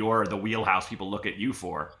the wheelhouse people look at you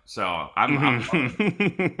for. So I'm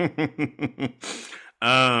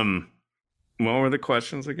What were the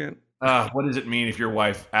questions again? what does it mean if your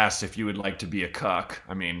wife asks if you would like to be a cuck?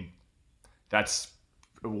 I mean, that's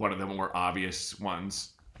one of the more obvious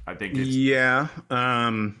ones. I think it's. Yeah.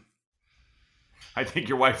 I think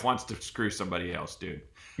your wife wants to screw somebody else, dude.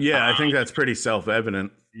 Yeah, I think that's pretty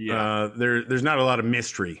self-evident. Yeah. There's not a lot of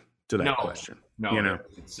mystery to that question. No, you know.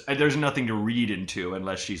 there's nothing to read into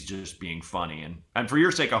unless she's just being funny. And for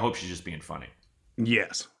your sake, I hope she's just being funny.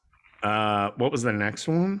 Yes. What was the next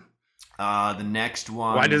one? The next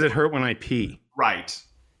one. Why does it hurt when I pee? Right.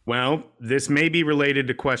 Well, this may be related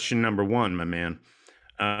to question number 1, my man.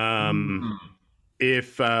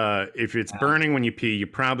 If it's burning when you pee, you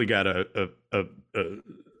probably got a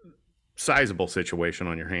sizable situation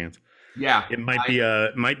on your hands. Yeah. It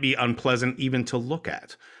might be unpleasant even to look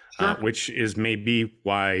at. Sure. Which is maybe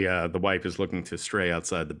why the wife is looking to stray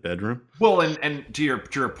outside the bedroom. Well, and to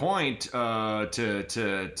your point,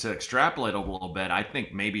 to extrapolate a little bit, I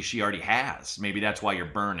think maybe she already has. Maybe that's why you're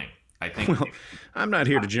burning. I think. Well, I'm not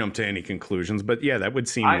here to jump to any conclusions, but yeah, that would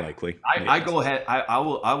seem likely. I go ahead. I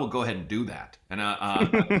will go ahead and do that. And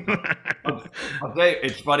I'll say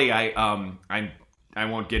it's funny. I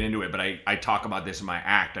won't get into it, but I talk about this in my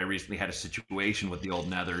act. I recently had a situation with the old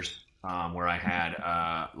Nethers. Where I had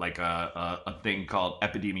like a thing called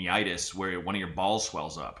epidemiitis, where one of your balls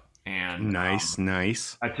swells up. And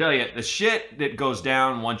nice. I tell you, the shit that goes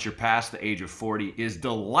down once you're past the age of 40 is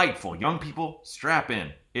delightful. Young people, strap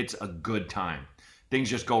in. It's a good time. Things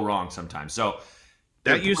just go wrong sometimes. So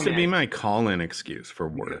that used to be my call-in excuse for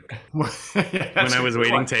work. When I was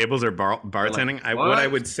waiting tables or bartending, what I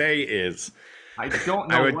would say is, I don't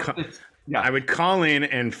know. I would call in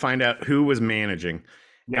and find out who was managing.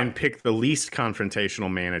 Yeah. And pick the least confrontational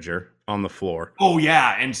manager on the floor. Oh,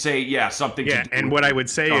 yeah. And say, something. Yeah. And what I would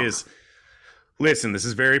say is, listen, this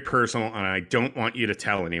is very personal and I don't want you to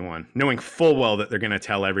tell anyone, knowing full well that they're going to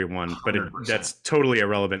tell everyone, but that's totally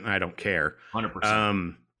irrelevant and I don't care.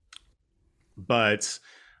 100%. But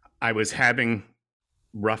I was having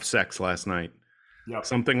rough sex last night. Yep.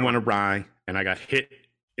 Something went awry and I got hit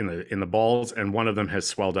in the balls, and one of them has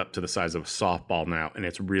swelled up to the size of a softball now, and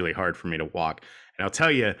it's really hard for me to walk. And I'll tell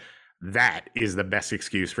you, that is the best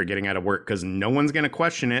excuse for getting out of work, because no one's going to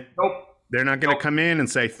question it. Nope. They're not going to come in and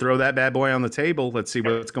say, throw that bad boy on the table. Let's see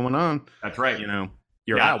what's going on. That's right.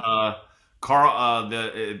 You're out. Carl,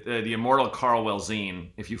 the immortal Carl Welzine,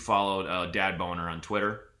 if you followed Dad Boner on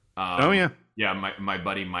Twitter. Yeah, my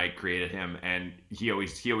buddy Mike created him, and he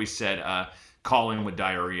always said, call in with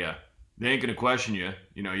diarrhea. They ain't gonna question you.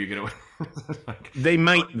 You're gonna. They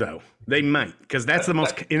might though. They might, because that's the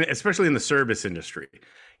most, especially in the service industry.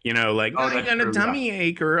 I got a tummy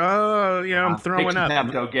ache, or I'm throwing up.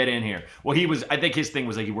 Pepto, get in here. Well, I think his thing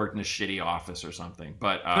was like he worked in a shitty office or something.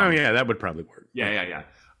 But that would probably work. Yeah.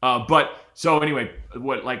 But so anyway,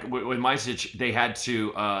 with my situation, they had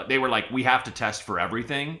to. They were like, we have to test for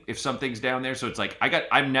everything if something's down there. So it's like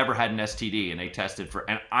I've never had an STD, and they tested for,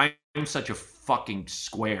 and I'm such a fucking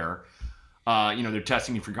square. They're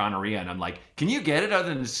testing me for gonorrhea, and I'm like, can you get it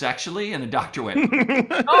other than sexually? And the doctor went,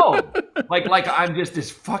 no. Like I'm just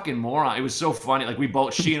this fucking moron. It was so funny. Like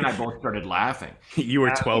she and I both started laughing. You were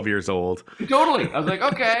 12 years old. Totally. I was like,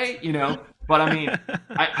 okay, But I mean,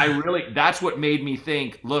 I really, that's what made me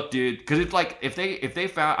think, look, dude, because it's like if they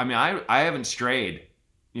found, I mean, I haven't strayed,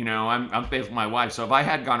 I'm faithful with my wife. So if I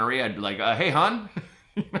had gonorrhea, I'd be like, hey, hun.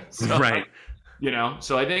 Right.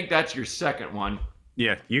 So I think that's your second one.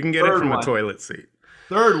 Yeah, you can get it from a toilet seat.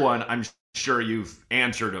 Third one, I'm sure you've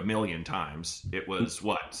answered a million times. It was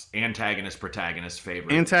what? Antagonist, protagonist,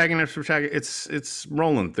 favorite. Antagonist, protagonist. It's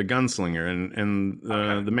Roland, the gunslinger, and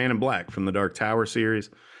the Man in Black from the Dark Tower series.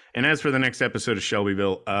 And as for the next episode of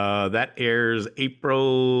Shelbyville, that airs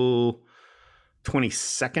April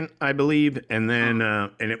 22nd, I believe, and then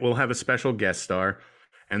and it will have a special guest star.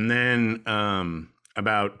 And then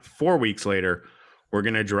about 4 weeks later, we're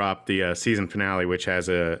going to drop the season finale, which has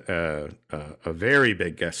a very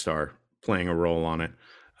big guest star playing a role on it.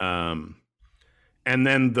 And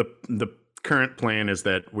then the current plan is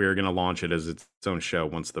that we're going to launch it as its own show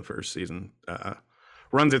once the first season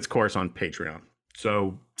runs its course on Patreon.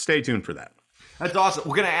 So stay tuned for that. That's awesome.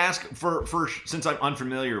 We're going to ask for since I'm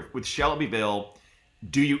unfamiliar with Shelbyville,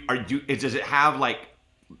 does it have like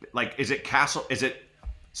is it Castle? Is it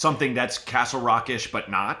something that's Castle Rockish but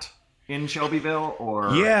not in Shelbyville,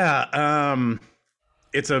 or? Yeah,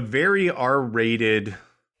 it's a very R-rated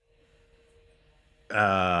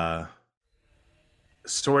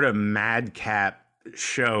sort of madcap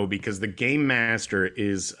show because the game master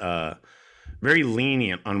is very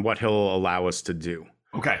lenient on what he'll allow us to do.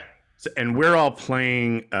 Okay. So, and we're all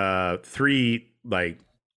playing 3 like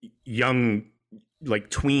young like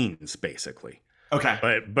tweens basically.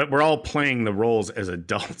 Okay. But we're all playing the roles as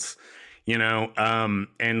adults, you know.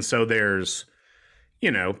 And so there's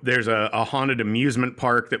a haunted amusement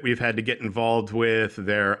park that we've had to get involved with.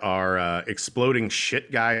 There are exploding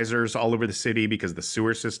shit geysers all over the city because the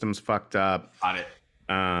sewer system's fucked up. Got it.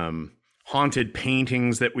 Haunted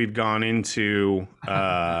paintings that we've gone into.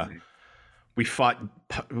 We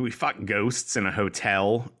fought ghosts in a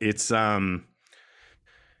hotel. It's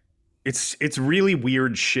really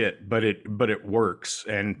weird shit, but it works,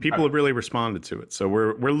 and people have really responded to it. So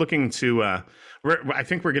we're looking to I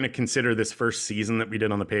think we're going to consider this first season that we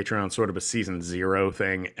did on the Patreon sort of a season 0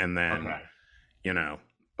 thing, and then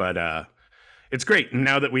but it's great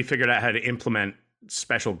now that we figured out how to implement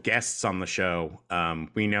special guests on the show.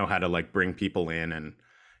 We know how to like bring people in and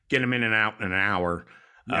get them in and out in an hour.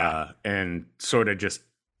 And sort of just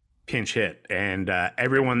pinch hit, and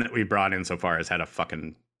everyone that we brought in so far has had a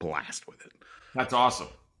fucking blast with it. That's awesome.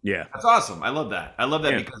 Yeah, that's awesome. I love that.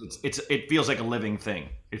 Because it feels like a living thing.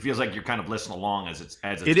 It feels like you're kind of listening along as it's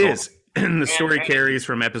it going. Is. And the story carries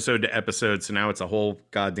from episode to episode, so now it's a whole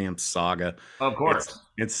goddamn saga. Of course,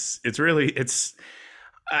 it's really.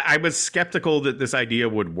 I was skeptical that this idea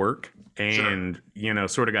would work, and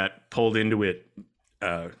sort of got pulled into it.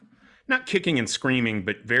 Not kicking and screaming,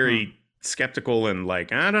 but very skeptical and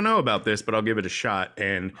like, I don't know about this, but I'll give it a shot.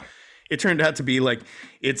 And it turned out to be like,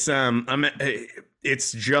 it's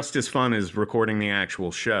just as fun as recording the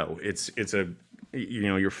actual show. It's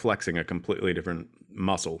you're flexing a completely different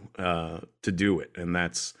muscle to do it. And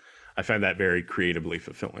I find that very creatively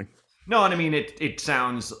fulfilling. No, and I mean, it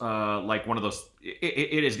sounds like one of those,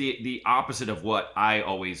 it is the opposite of what I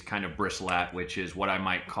always kind of bristle at, which is what I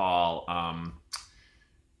might call,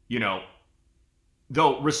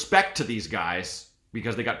 though respect to these guys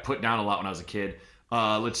because they got put down a lot when I was a kid.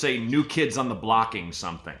 Let's say New Kids on the Blocking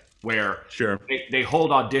something where they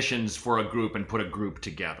hold auditions for a group and put a group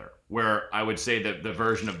together. Where I would say that the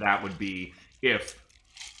version of that would be if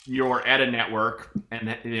you're at a network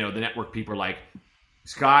and the network people are like,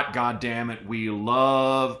 Scott, goddammit, we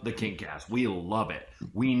love the Kingcast. We love it.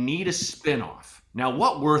 We need a spinoff. Now,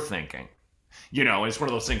 what we're thinking. It's one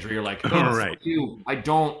of those things where you're like, oh, right.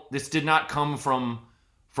 This did not come from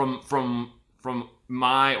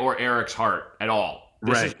my or Eric's heart at all.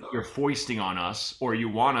 This is what you're foisting on us or you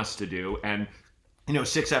want us to do. And,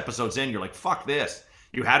 6 episodes in, you're like, fuck this.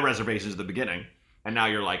 You had reservations at the beginning. And now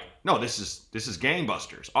you're like, no, this is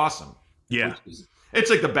gangbusters. Awesome. Yeah. It's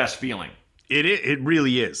like the best feeling. It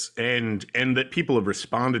really is. And that people have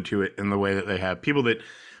responded to it in the way that they have. People that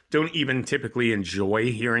don't even typically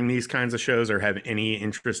enjoy hearing these kinds of shows or have any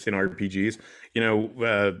interest in RPGs.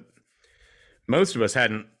 Most of us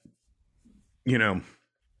hadn't,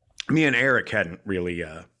 me and Eric hadn't really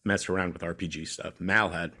messed around with RPG stuff. Mal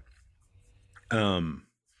had. And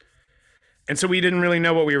so we didn't really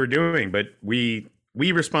know what we were doing, but we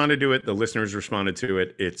responded to it. The listeners responded to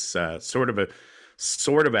it. It's sort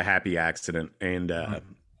of a happy accident. And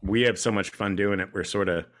we have so much fun doing it. We're sort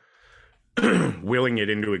of willing it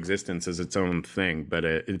into existence as its own thing, but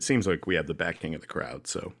it seems like we have the backing of the crowd.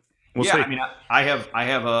 So we'll see. I mean, I have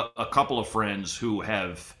a couple of friends who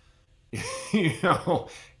have,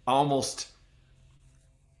 almost,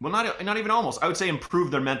 well, not even almost. I would say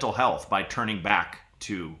improved their mental health by turning back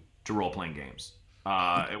to role playing games,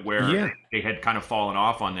 where they had kind of fallen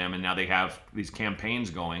off on them, and now they have these campaigns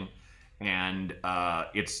going, and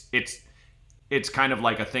it's kind of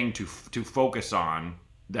like a thing to focus on.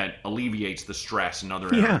 That alleviates the stress and other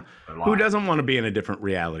areas of their lives. Who doesn't want to be in a different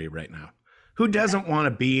reality right now? Who doesn't want to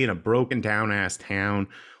be in a broken down ass town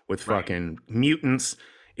with fucking mutants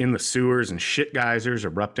in the sewers and shit geysers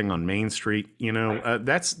erupting on Main Street?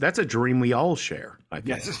 That's a dream we all share, I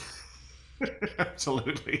think. Yes.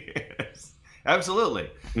 Absolutely. Yes.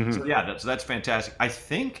 Absolutely. Mm-hmm. So that's fantastic. I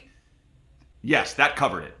think that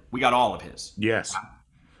covered it. We got all of his. Yes.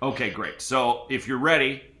 Okay, great. So if you're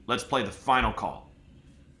ready, let's play the final call.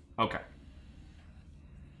 Okay.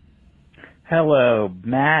 Hello,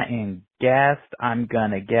 Matt and guest. I'm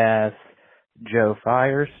gonna guess Joe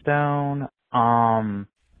Firestone.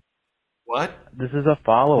 What? This is a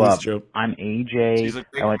follow-up. Joe. I'm AJ.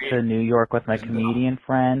 I went to New York with my comedian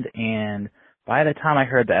friend, and by the time I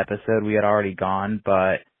heard the episode, we had already gone,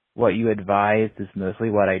 but what you advised is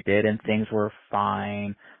mostly what I did, and things were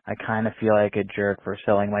fine. I kind of feel like a jerk for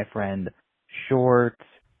selling my friend shorts,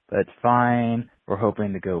 but it's fine. We're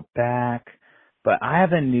hoping to go back. But I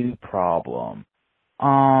have a new problem.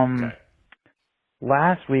 Okay.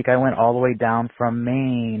 Last week I went all the way down from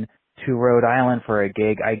Maine to Rhode Island for a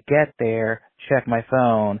gig. I get there, check my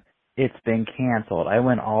phone, it's been canceled. I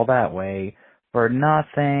went all that way for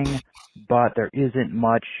nothing, but there isn't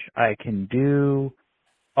much I can do.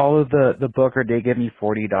 All of the booker did give me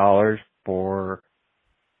 $40 for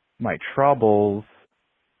my troubles.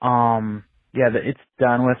 It's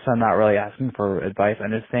done with, so I'm not really asking for advice.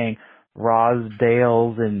 I'm just saying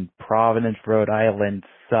Rosdale's in Providence, Rhode Island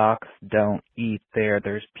sucks. Don't eat there.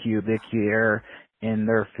 There's pubic hair in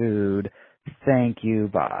their food. Thank you.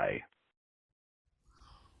 Bye.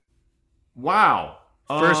 Wow.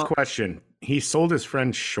 First question. He sold his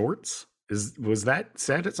friend shorts? Was that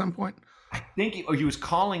said at some point? I think he was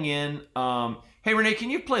calling in. Hey, Renee, can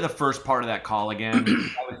you play the first part of that call again?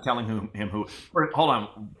 I was telling him who. Hold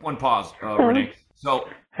on. One pause, Renee. So,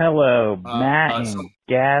 hello, Matt and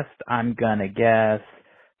guest. I'm gonna guess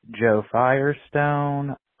Joe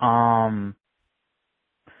Firestone.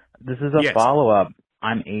 This is a follow-up.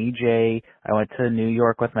 I'm AJ. I went to New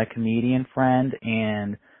York with my comedian friend,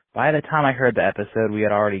 and by the time I heard the episode, we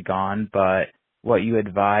had already gone, but what you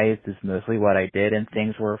advised is mostly what I did, and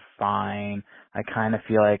things were fine. I kind of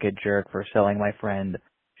feel like a jerk for selling my friend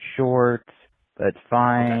shorts, but it's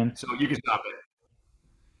fine. Okay, so you can stop it.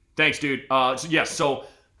 Thanks, dude. So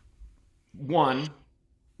one,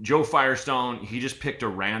 Joe Firestone, he just picked a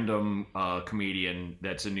random comedian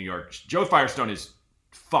that's in New York. Joe Firestone is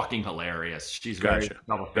fucking hilarious. She's very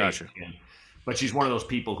double-faced. But she's one of those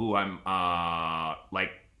people who I'm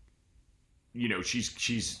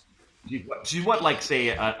she's what like say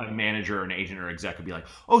a manager or an agent or exec would be like,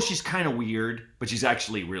 oh, she's kind of weird, but she's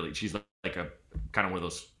actually she's like a kind of one of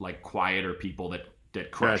those like quieter people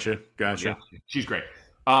that crush. Gotcha. Yeah, she's great.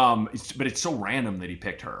 But it's so random that he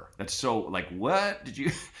picked her. That's so like, what have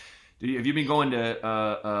you been going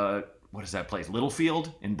to what is that place,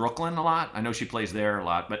 Littlefield in Brooklyn a lot? I know she plays there a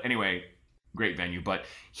lot, but anyway, great venue. But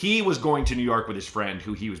he was going to New York with his friend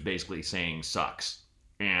who he was basically saying sucks.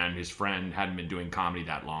 And his friend hadn't been doing comedy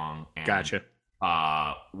that long. And, gotcha.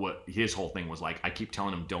 What his whole thing was like, I keep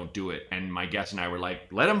telling him don't do it. And my guest and I were like,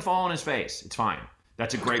 let him fall on his face. It's fine.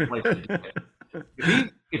 That's a great place to do it.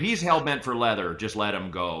 If he's hell-bent for leather, just let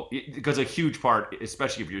him go. Because a huge part,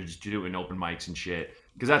 especially if you're just doing open mics and shit,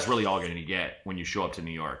 because that's really all you're going to get when you show up to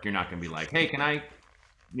New York. You're not going to be like, hey, can I,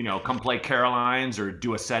 come play Caroline's or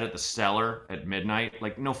do a set at the Cellar at midnight?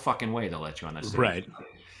 Like, no fucking way they'll let you on that stage. Right.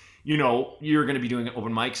 You're going to be doing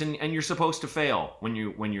open mics and you're supposed to fail when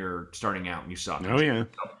you're starting out and you suck. Oh,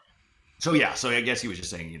 yeah. So I guess he was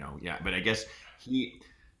just saying, but I guess he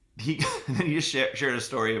just shared a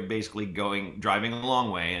story of basically driving a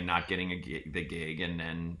long way and not getting the gig and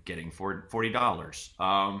then getting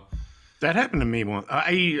 $40. That happened to me once.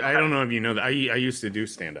 I don't know if you know that. I used to do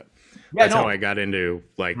stand-up. That's how I got into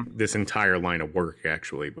this entire line of work.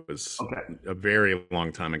 Actually, it was a very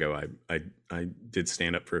long time ago. I did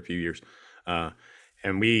stand up for a few years, but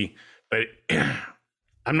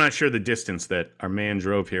I'm not sure the distance that our man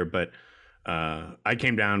drove here. But I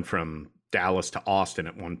came down from Dallas to Austin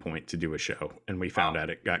at one point to do a show, and we found out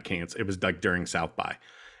it got canceled. It was like during South by,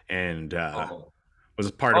 and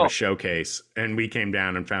was part of a showcase, and we came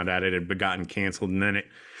down and found out it had gotten canceled, and then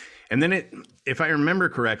it, if I remember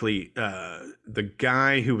correctly, the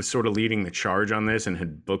guy who was sort of leading the charge on this and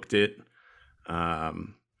had booked it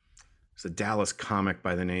was a Dallas comic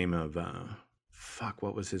by the name of,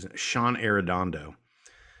 what was his name? Sean Arredondo.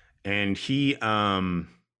 And he, I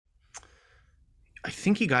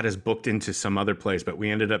think he got us booked into some other place, but we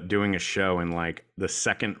ended up doing a show in like the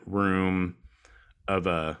second room of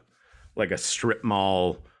a strip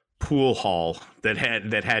mall pool hall that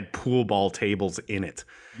had pool ball tables in it.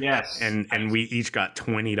 Yes. And we each got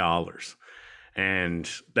 $20. And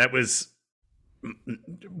that was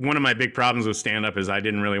one of my big problems with stand up is I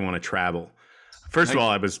didn't really want to travel. First of all,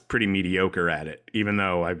 I was pretty mediocre at it, even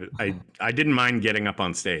though I didn't mind getting up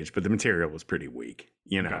on stage, but the material was pretty weak,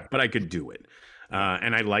 but I could do it.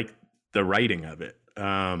 And I liked the writing of it.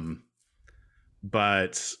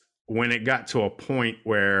 But when it got to a point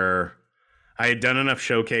where I had done enough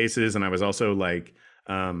showcases and I was also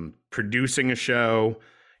producing a show,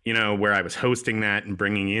 where I was hosting that and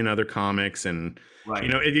bringing in other comics and,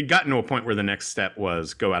 it had gotten to a point where the next step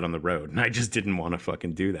was go out on the road. And I just didn't want to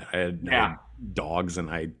fucking do that. I had dogs and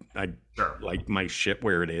I like my shit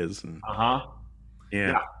where it is. And,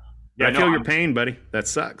 Yeah. I feel your pain, buddy. That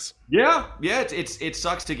sucks. Yeah. It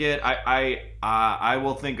sucks to get. I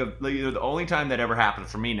will think of the only time that ever happened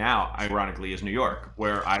for me now, ironically, is New York,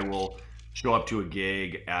 where I will show up to a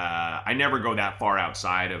gig. I never go that far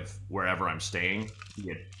outside of wherever I'm staying,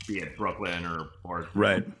 be it Brooklyn or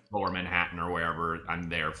right. Lower Manhattan or wherever I'm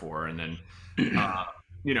there for. And then,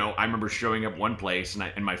 you know, I remember showing up one place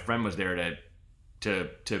and my friend was there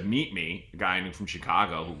to meet me, a guy I knew from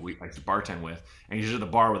Chicago who I used to bartend with, and he's just at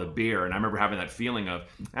the bar with a beer. And I remember having that feeling of,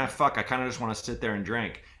 fuck, I kind of just want to sit there and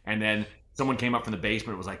drink. And then someone came up from the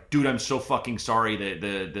basement and was like, dude, I'm so fucking sorry.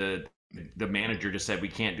 The manager just said we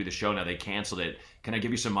can't do the show now. They canceled it. Can I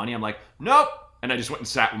give you some money? I'm like, nope. And I just went and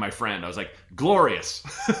sat with my friend. I was like, glorious.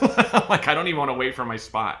 Like, I don't even want to wait for my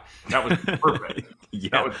spot. That was perfect. Yeah.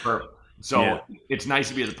 That was perfect. So it's nice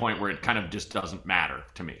to be at the point where it kind of just doesn't matter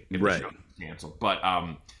to me if the show is canceled. But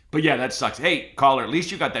yeah, that sucks. Hey, caller, at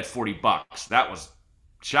least you got that $40. That was,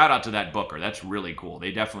 shout out to that booker. That's really cool.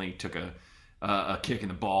 They definitely took a kick in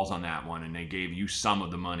the balls on that one, and they gave you some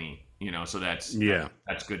of the money. You know, so that's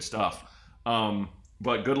good stuff.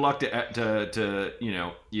 But good luck to you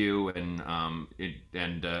know, you and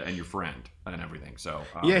your friend and everything. So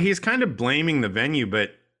yeah, he's kind of blaming the venue,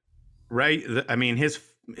 but I mean,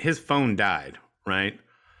 his phone died, right?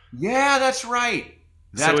 Yeah, that's right.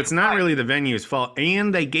 So it's not really the venue's fault,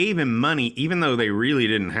 and they gave him money even though they really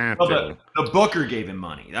didn't have to. The booker gave him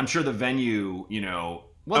money. I'm sure the venue, you know.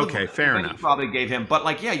 Well, okay, fair enough. Probably gave him, but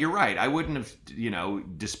like, yeah, you're right. I wouldn't have, you know,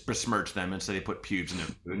 besmirched them and say they put pubes in their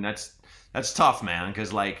food, and that's tough, man.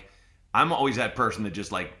 Because like, I'm always that person that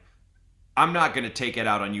just like, I'm not going to take it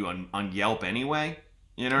out on you on Yelp anyway.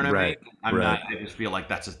 You know what I mean? I'm not. I just feel like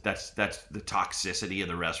that's the toxicity of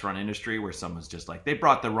the restaurant industry, where someone's just like, they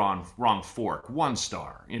brought the wrong fork, 1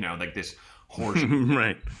 star. You know, like this horse.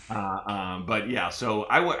 Right. But yeah, so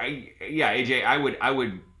AJ, I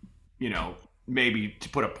would, you know, maybe to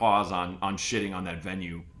put a pause on shitting on that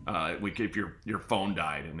venue, if your phone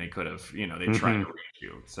died and they could have, you know, they tried to reach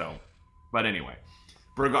you. So, but anyway,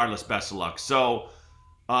 regardless, best of luck. So,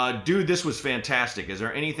 dude, this was fantastic. Is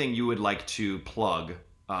there anything you would like to plug?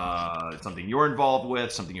 Something you're involved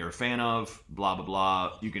with, something you're a fan of, blah, blah,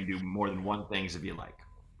 blah. You can do more than one things if you like.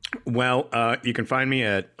 Well, you can find me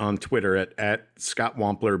on Twitter at Scott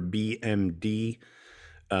Wampler BMD.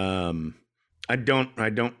 I don't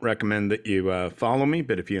recommend that you follow me,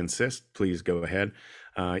 but if you insist, please go ahead.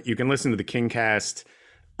 You can listen to the KingCast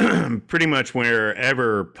pretty much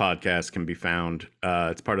wherever podcasts can be found.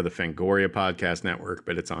 It's part of the Fangoria Podcast Network,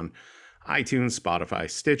 but it's on iTunes, Spotify,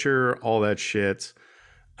 Stitcher, all that shit.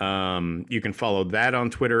 You can follow that on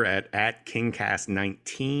Twitter at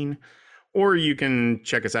KingCast19, or you can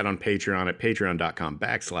check us out on Patreon at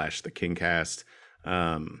patreon.com/the KingCast.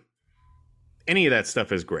 Any of that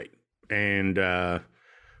stuff is great. And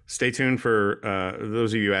stay tuned for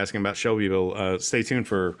those of you asking about Shelbyville. Stay tuned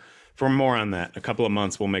for more on that. A couple of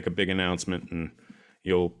months, we'll make a big announcement, and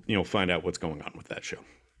you'll find out what's going on with that show.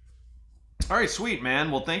 All right, sweet, man.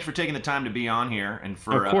 Well, thanks for taking the time to be on here, and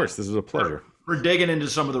for of course, this is a pleasure. For digging into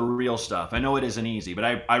some of the real stuff. I know it isn't easy, but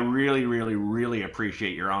I really, really, really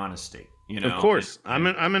appreciate your honesty. You know, of course, I'm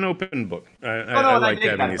an open book. I like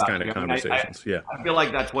having these kind of conversations. I feel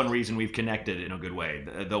like that's one reason we've connected in a good way,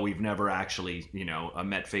 though we've never actually, you know,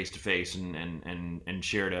 met face to face and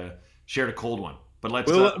shared a cold one. But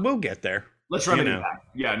we'll get there. Let's run it back.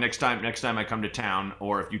 Yeah, next time I come to town,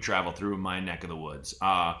 or if you travel through my neck of the woods.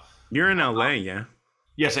 You're in LA, yeah?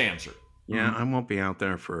 Yes, I am, sir. Yeah, I won't be out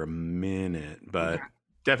there for a minute, but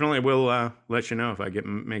definitely will let you know if I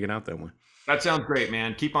make it out that way. That sounds great,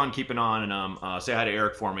 man. Keep on keeping on, and say hi to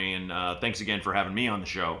Eric for me, and thanks again for having me on the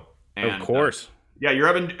show. And, of course. Yeah, you're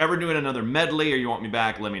ever doing another medley, or you want me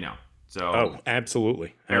back, let me know. So.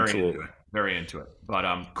 Absolutely. Very into it.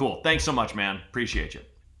 But cool. Thanks so much, man. Appreciate you.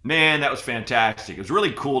 Man, that was fantastic. It was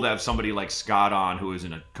really cool to have somebody like Scott on, who is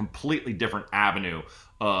in a completely different avenue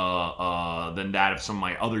than that of some of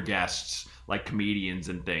my other guests, like comedians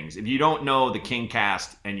and things. If you don't know the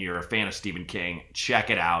KingCast and you're a fan of Stephen King, check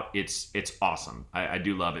it out. It's awesome. I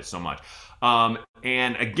do love it so much.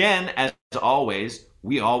 And again, as always,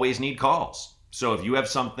 we always need calls. So if you have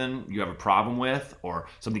something you have a problem with, or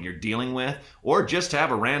something you're dealing with, or just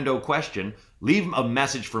have a rando question, leave a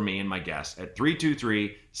message for me and my guests at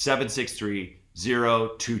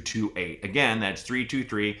 323-763-0228. Again, that's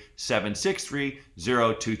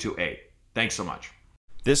 323-763-0228. Thanks so much.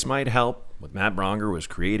 This Might Help with Matt Bronger was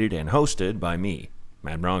created and hosted by me,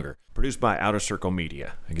 Matt Bronger. Produced by Outer Circle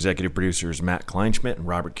Media. Executive producers Matt Kleinschmidt and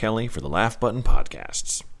Robert Kelly for the Laugh Button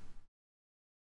Podcasts.